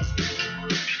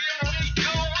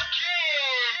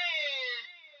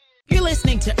 You're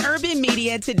listening to Urban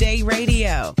Media Today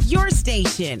Radio, your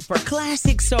station for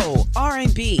classic soul,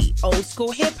 R&B, old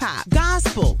school hip hop,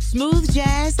 gospel, smooth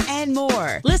jazz, and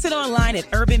more. Listen online at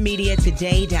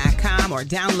urbanmediatoday.com or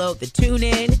download the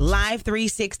TuneIn, Live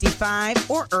 365,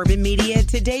 or Urban Media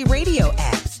Today Radio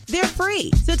apps. They're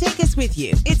free, so take us with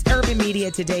you. It's Urban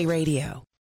Media Today Radio.